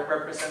father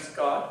represents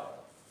God.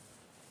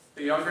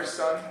 The younger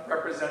son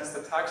represents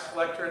the tax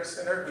collector and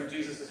sinner who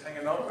Jesus is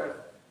hanging out with.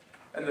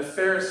 And the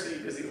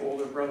Pharisee is the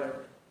older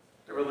brother,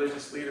 the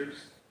religious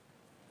leaders.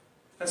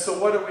 And so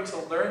what are we to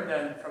learn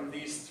then from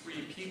these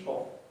three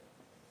people?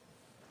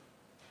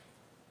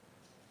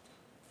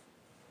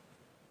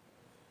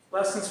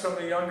 Lessons from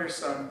the younger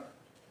son.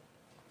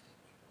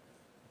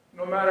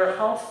 No matter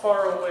how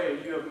far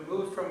away you have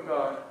moved from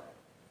God,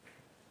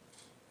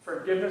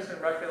 forgiveness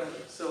and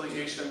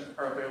reconciliation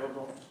are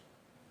available.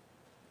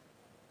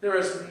 There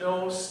is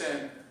no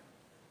sin,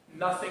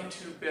 nothing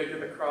too big that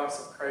the cross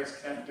of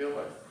Christ can't deal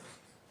with.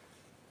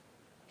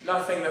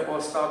 Nothing that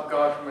will stop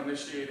God from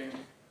initiating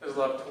his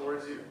love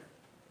towards you.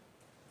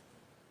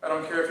 I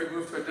don't care if you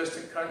move to a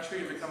distant country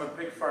and become a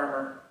pig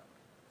farmer.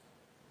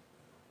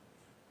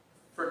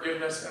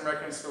 Forgiveness and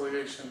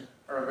reconciliation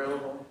are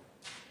available.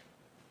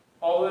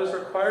 All that is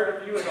required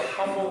of you is a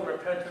humble and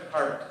repentant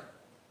heart.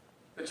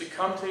 That you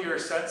come to your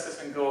senses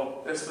and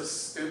go, this was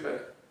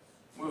stupid.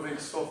 Moving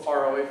so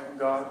far away from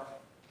God.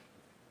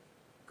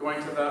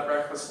 Going to that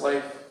reckless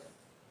life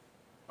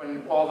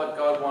when all that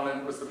God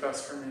wanted was the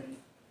best for me.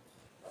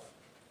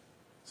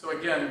 So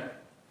again,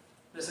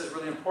 this is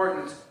really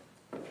important.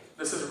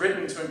 This is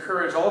written to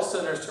encourage all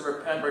sinners to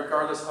repent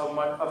regardless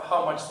of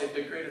how much they've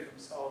degraded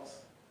themselves.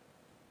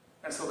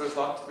 And so there's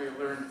lots to be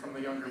learned from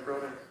the younger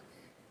brother.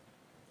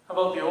 How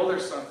about the older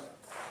son?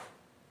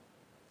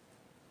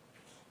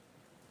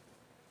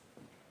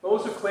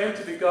 Those who claim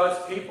to be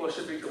God's people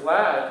should be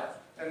glad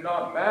and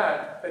not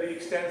mad that he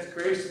extends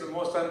grace to the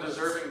most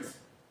undeserving.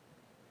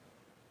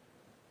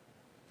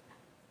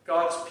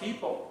 God's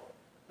people,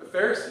 the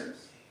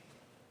Pharisees.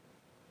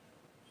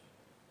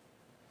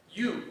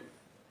 You,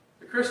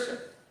 the Christian.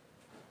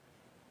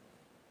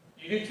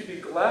 You need to be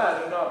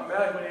glad and not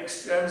mad when he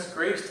extends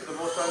grace to the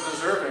most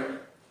undeserving.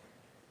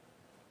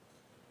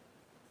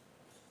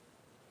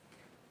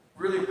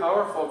 Really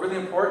powerful, really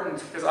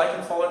important, because I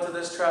can fall into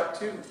this trap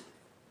too.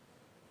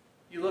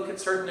 You look at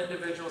certain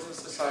individuals in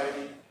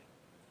society,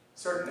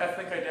 certain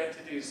ethnic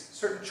identities,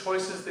 certain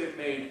choices they've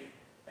made,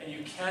 and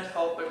you can't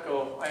help but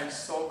go, I am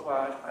so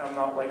glad I am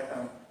not like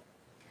them.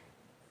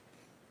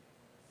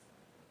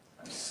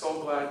 I'm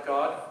so glad,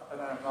 God, that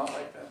I am not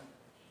like them.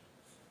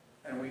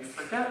 And we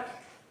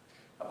forget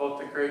about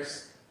the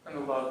grace and the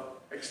love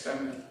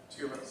extended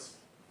to us.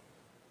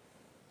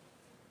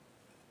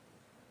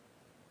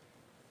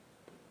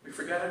 We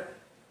forget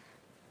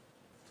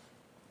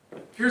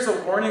it. Here's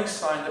a warning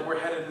sign that we're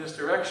headed in this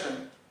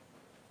direction.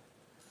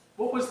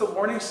 What was the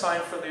warning sign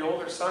for the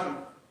older son?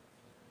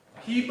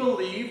 He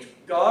believed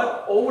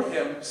God owed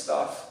him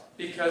stuff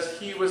because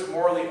he was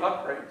morally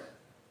upright.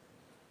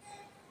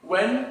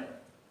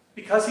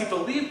 Because he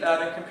believed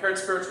that and compared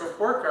spiritual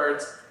report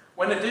cards,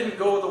 when it didn't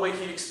go the way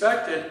he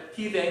expected,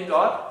 he then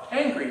got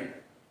angry.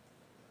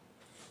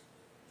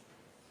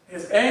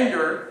 His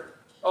anger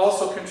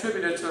also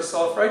contributed to a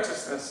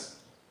self-righteousness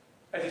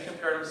as he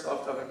compared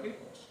himself to other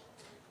people.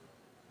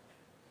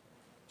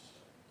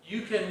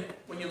 You can,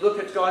 when you look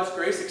at God's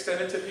grace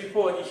extended to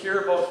people and you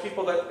hear about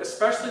people that,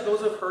 especially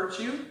those who have hurt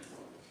you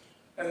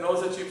and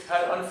those that you've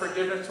had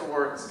unforgiveness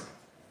towards,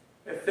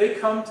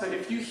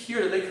 if you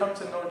hear that they come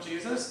to know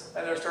Jesus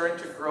and they're starting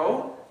to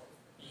grow,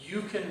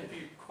 you can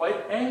be quite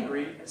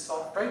angry and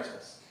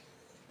self-righteous.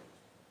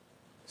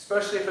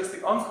 Especially if it's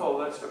the uncle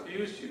that's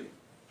abused you,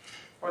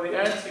 or the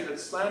auntie that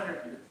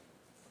slandered you,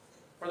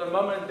 or the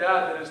mom and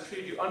dad that has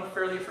treated you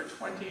unfairly for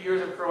 20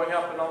 years of growing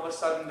up and all of a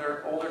sudden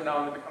they're older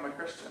now and they become a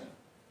Christian.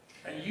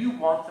 And you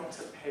want them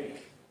to pay.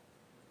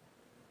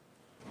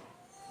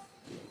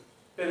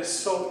 It is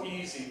so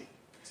easy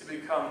to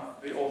become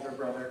the older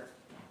brother.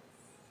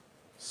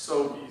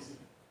 So easy.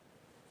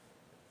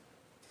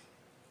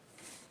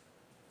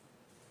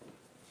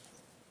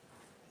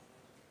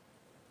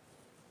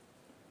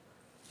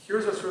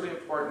 Here's what's really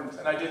important,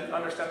 and I didn't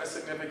understand the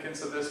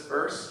significance of this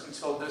verse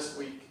until this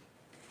week.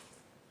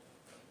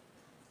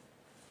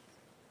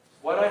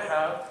 What I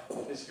have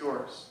is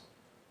yours.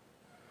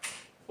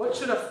 What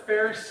should a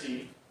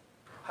Pharisee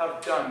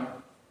have done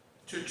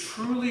to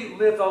truly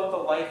live out the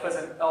life as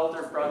an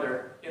elder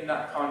brother in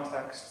that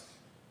context?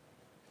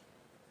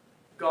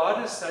 God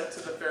has said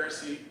to the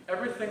Pharisee,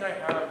 everything I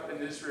have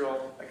in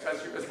Israel,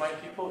 as my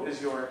people,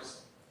 is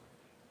yours.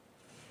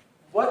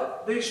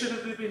 What they should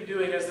have been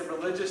doing as the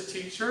religious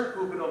teacher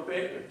who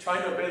would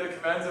trying to obey the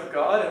commands of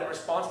God and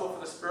responsible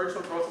for the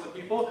spiritual growth of the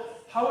people,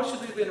 how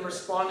should they have been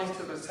responding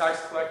to the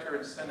tax collector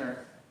and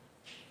sinner?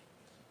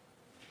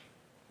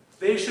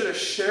 They should have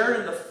shared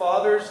in the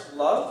Father's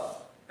love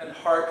and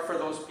heart for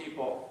those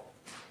people.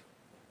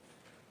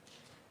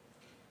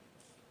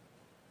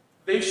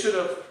 They should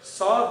have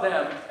saw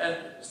them and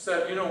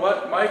said, you know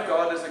what, my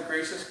God is a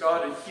gracious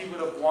God and he would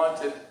have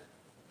wanted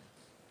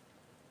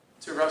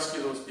to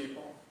rescue those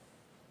people.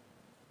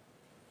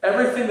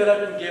 Everything that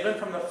I've been given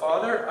from the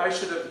Father, I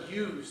should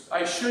use.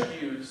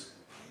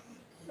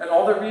 And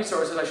all the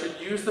resources, I should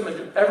use them and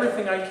do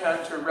everything I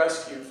can to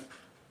rescue.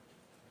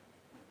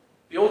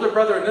 The older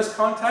brother in this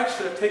context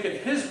should have taken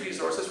his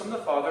resources from the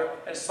Father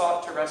and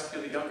sought to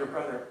rescue the younger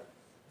brother.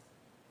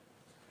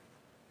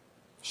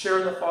 Share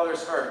in the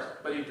Father's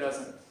heart, but he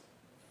doesn't.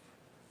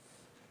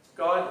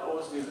 God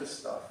owes me this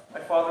stuff. My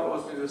Father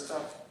owes me this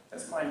stuff.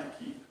 It's mine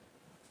to keep.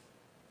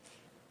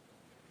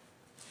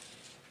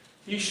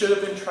 He should have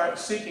been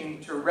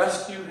seeking to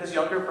rescue his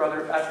younger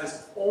brother at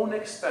his own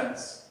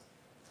expense,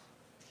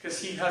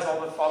 because he has all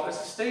the Father's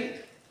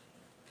estate.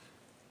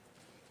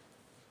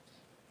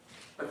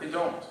 But they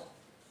don't.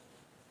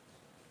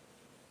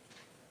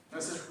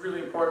 This is really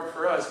important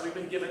for us. We've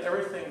been given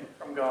everything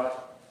from God.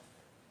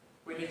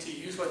 We need to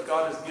use what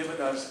God has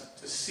given us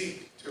to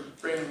seek to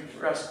bring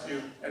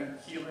rescue and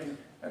healing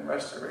and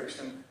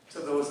restoration to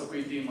those that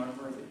we deem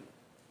unworthy.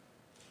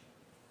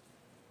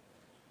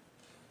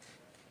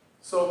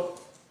 So,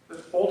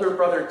 the older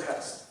brother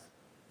test.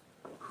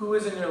 Who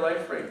is in your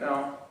life right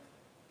now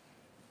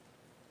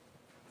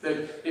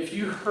that if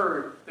you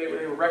heard they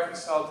were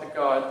reconciled to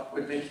God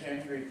would make you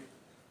angry?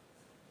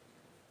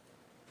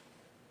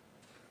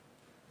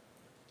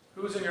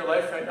 Who's in your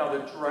life right now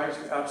that drives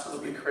you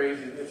absolutely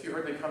crazy? If you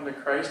heard they come to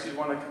Christ, you'd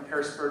want to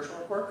compare spiritual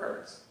report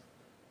cards.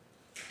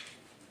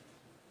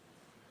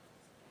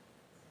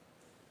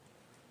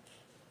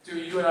 Do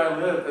you and I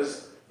live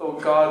as though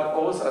God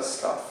owes us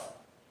stuff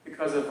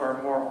because of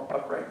our moral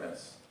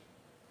uprightness?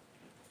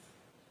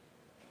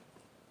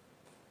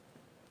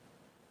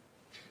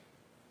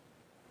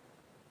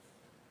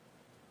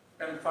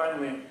 And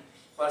finally,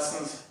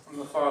 lessons from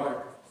the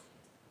Father.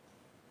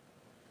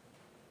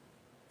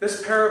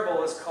 This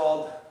parable is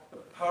called the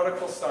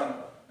prodigal son,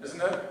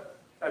 isn't it?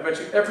 I bet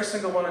you every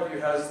single one of you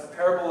has the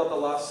parable of the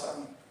lost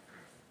son.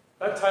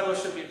 That title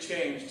should be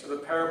changed to the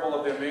parable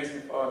of the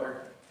amazing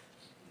Father.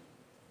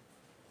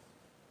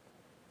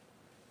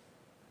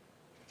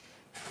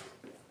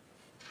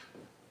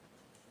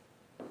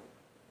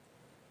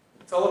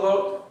 It's all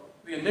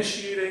about the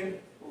initiating,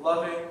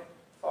 loving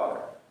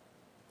Father.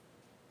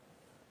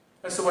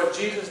 And so what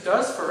Jesus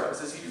does for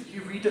us is he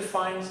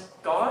redefines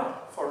God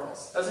for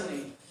us, doesn't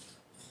he?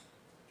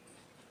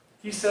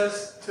 He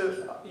says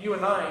to you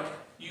and I,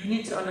 you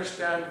need to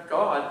understand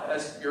God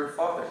as your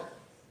Father.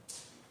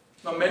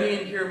 Now, many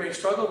in here may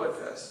struggle with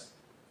this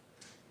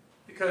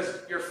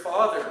because your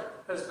father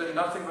has been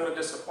nothing but a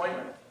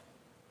disappointment.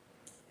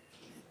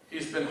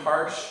 He's been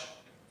harsh.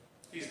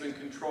 He's been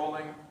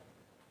controlling.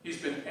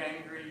 He's been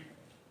angry.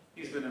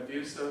 He's been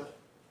abusive.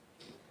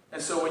 And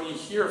so when you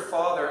hear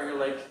Father, you're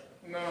like,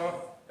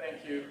 no,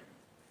 thank you.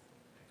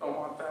 Don't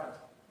want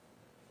that.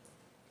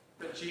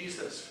 But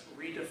Jesus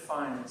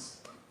redefines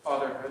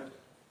fatherhood.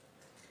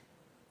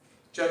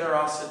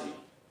 Generosity,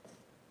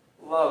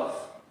 love,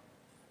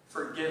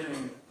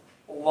 forgiving,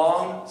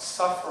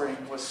 long-suffering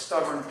with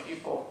stubborn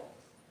people.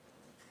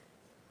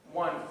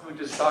 One who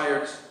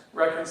desires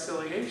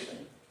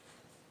reconciliation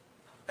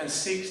and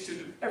seeks to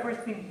do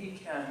everything he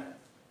can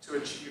to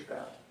achieve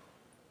that.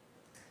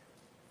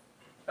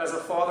 As the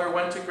Father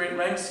went to great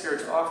lengths here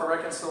to offer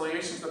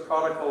reconciliation to the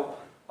prodigal,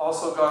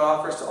 also God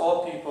offers to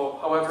all people,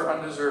 however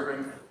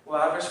undeserving,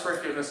 lavish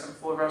forgiveness and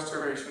full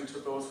restoration to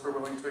those who are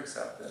willing to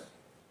accept it.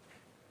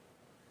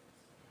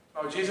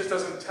 Now, Jesus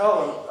doesn't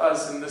tell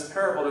us in this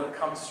parable that it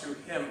comes through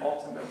him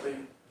ultimately,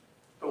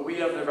 but we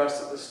have the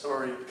rest of the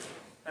story.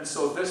 And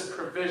so this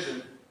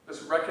provision,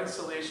 this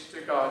reconciliation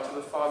to God, to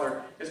the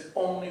Father, is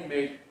only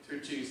made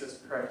through Jesus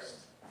Christ.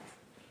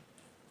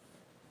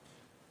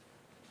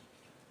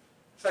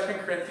 2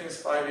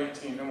 Corinthians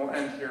 5:18, and we'll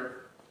end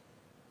here.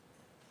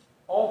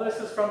 All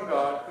this is from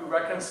God, who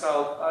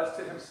reconciled us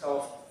to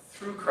himself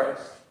through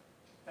Christ,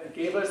 and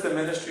gave us the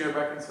ministry of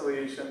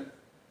reconciliation,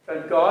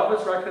 that God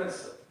was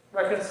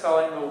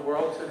reconciling the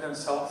world to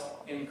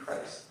himself in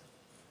Christ,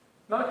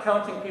 not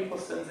counting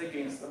people's sins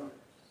against them,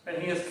 and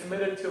he has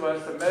committed to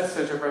us the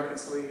message of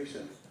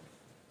reconciliation.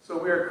 So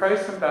we are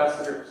Christ's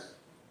ambassadors.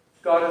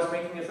 God is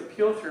making his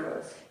appeal through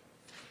us.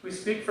 We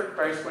speak for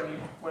Christ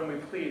when we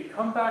plead,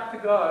 come back to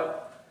God,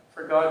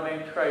 for God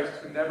made Christ,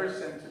 who never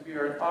sinned, to be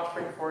our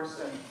offering for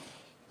sin,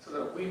 so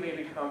that we may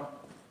be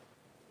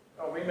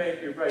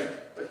right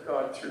with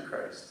God through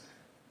Christ.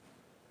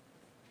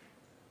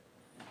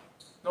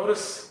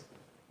 Notice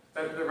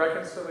that the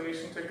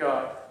reconciliation to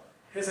God,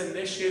 his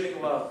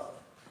initiating love,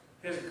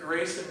 his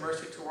grace and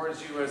mercy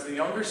towards you as the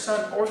younger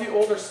son or the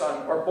older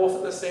son, or both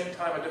at the same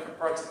time at different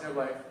parts in your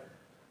life,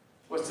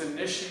 was to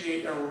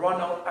initiate and run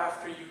out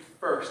after you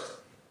first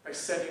by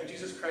sending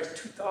Jesus Christ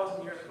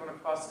 2,000 years ago on a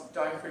cross to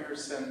die for your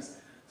sins,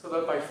 so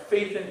that by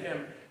faith in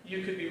him,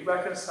 you could be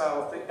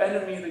reconciled. The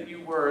enemy that you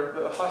were,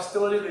 the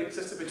hostility that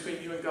existed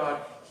between you and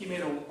God, he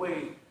made a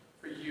way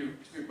for you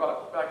to be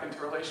brought back into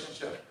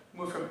relationship,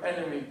 move from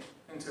enemy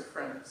into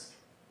friends.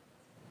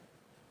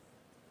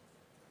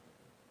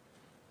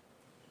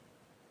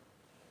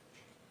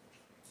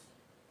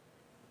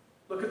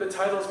 Look at the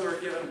titles we were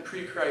given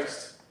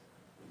pre-Christ.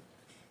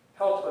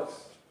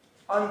 Helpless,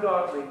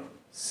 ungodly,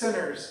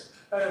 sinners,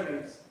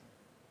 enemies.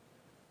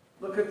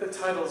 Look at the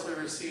titles we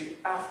received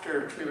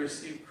after we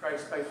received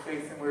Christ by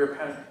faith and we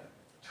repent.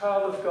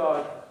 Child of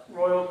God,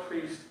 royal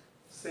priest,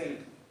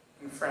 saint,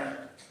 and friend.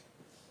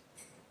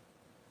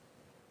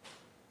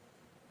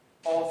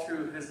 All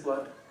through his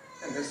blood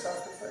and his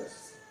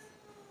sacrifice.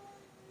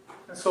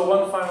 And so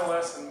one final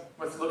lesson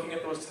with looking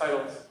at those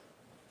titles.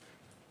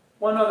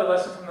 One other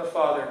lesson from the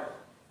Father.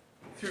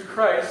 Through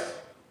Christ,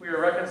 we are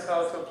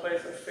reconciled to a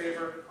place of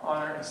favor,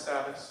 honor, and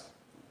status.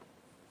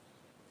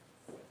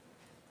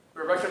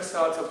 We're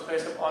reconciled to a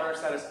place of honor and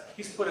status.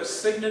 He's put a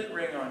signet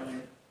ring on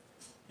you.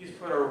 He's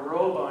put a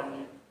robe on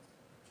you.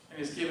 And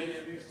he's given you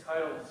these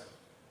titles.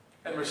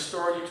 And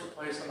restored you to a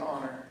place of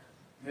honor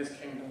in his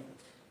kingdom.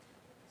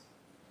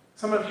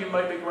 Some of you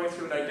might be going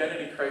through an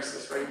identity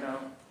crisis right now.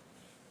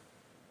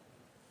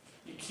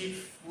 You keep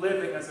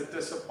living as a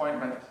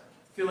disappointment,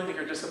 feeling like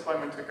you're a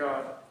disappointment to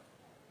God.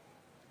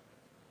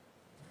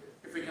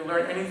 If we can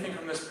learn anything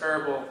from this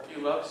parable, he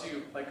loves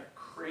you like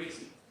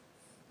crazy.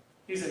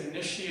 He's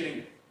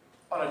initiating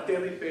on a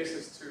daily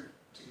basis to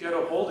get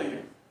a hold of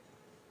you.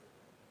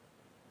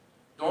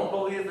 Don't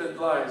believe the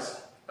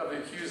lies of the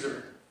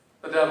accuser,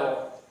 the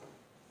devil.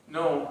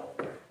 Know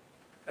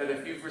that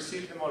if you've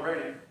received him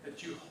already,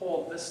 that you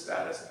hold this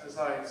status in his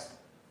eyes.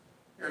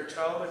 You're a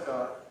child of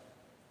God.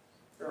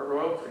 You're a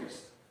royal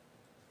priest.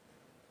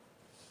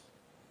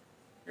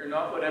 You're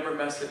not whatever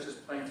message is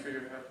playing through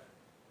your head.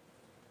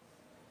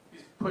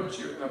 He's put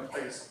you in a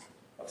place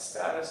of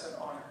status and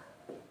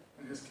honor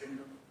in his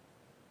kingdom.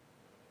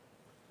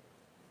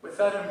 With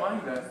that in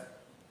mind, then,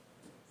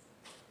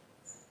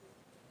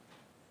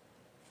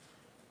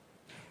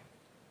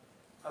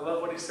 I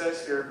love what he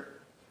says here.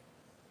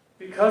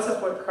 Because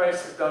of what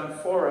Christ has done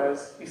for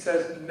us, he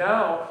says,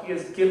 now he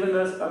has given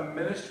us a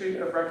ministry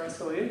of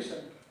reconciliation.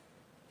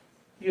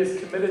 He has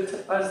committed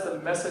to us the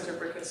message of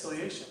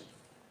reconciliation.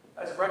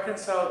 As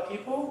reconciled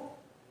people,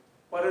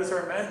 what is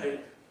our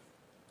mandate?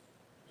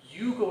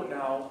 You go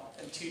now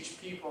and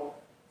teach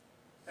people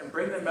and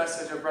bring the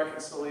message of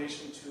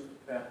reconciliation to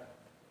them.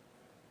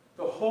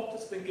 The hope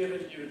that's been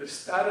given you, the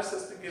status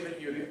that's been given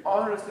you, the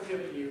honor that's been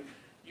given you,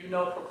 you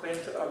now proclaim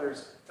to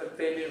others that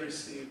they may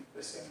receive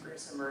the same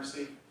grace and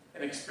mercy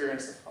and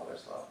experience the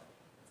Father's love.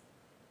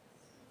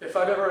 If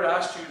I've ever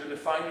asked you to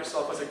define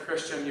yourself as a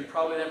Christian, you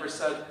probably never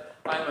said,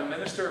 I'm a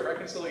minister of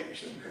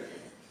reconciliation.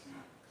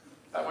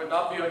 That would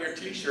not be on your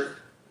t-shirt.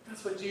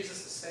 That's what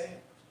Jesus is saying.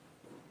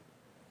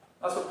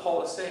 That's what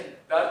Paul is saying.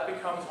 That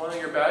becomes one of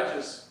your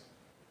badges.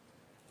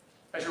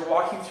 As you're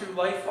walking through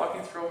life,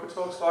 walking through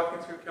Okotoks, walking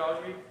through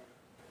Calgary,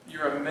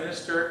 you're a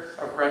minister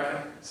of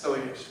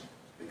reconciliation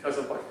because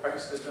of what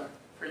Christ has done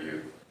for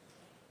you.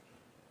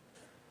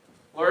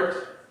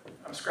 Lord,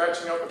 I'm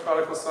scratching out the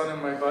prodigal son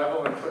in my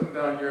Bible and putting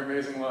down your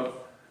amazing love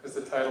as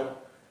the title.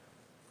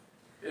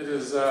 It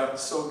is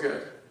so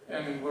good.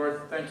 And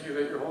Lord, thank you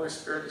that your Holy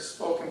Spirit has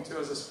spoken to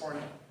us this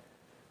morning.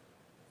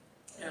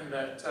 And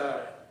that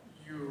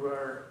you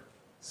are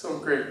so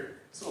great,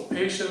 so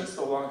patient,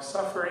 so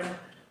long-suffering,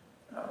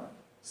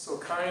 so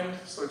kind,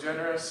 so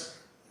generous.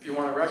 You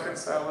want to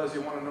reconcile us,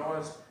 you want to know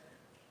us.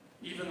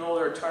 Even though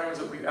there are times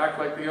that we act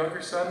like the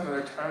younger son, and there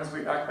are times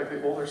we act like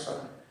the older son.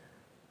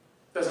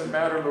 Doesn't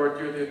matter, Lord,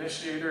 you're the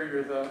initiator,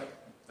 you're the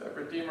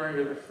redeemer,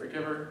 you're the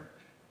forgiver.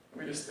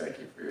 We just thank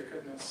you for your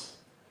goodness.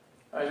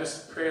 I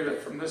just pray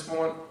that from this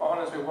moment on,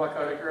 as we walk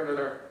out of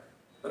here,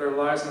 that our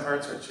lives and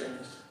hearts are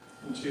changed.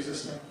 In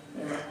Jesus' name,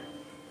 amen.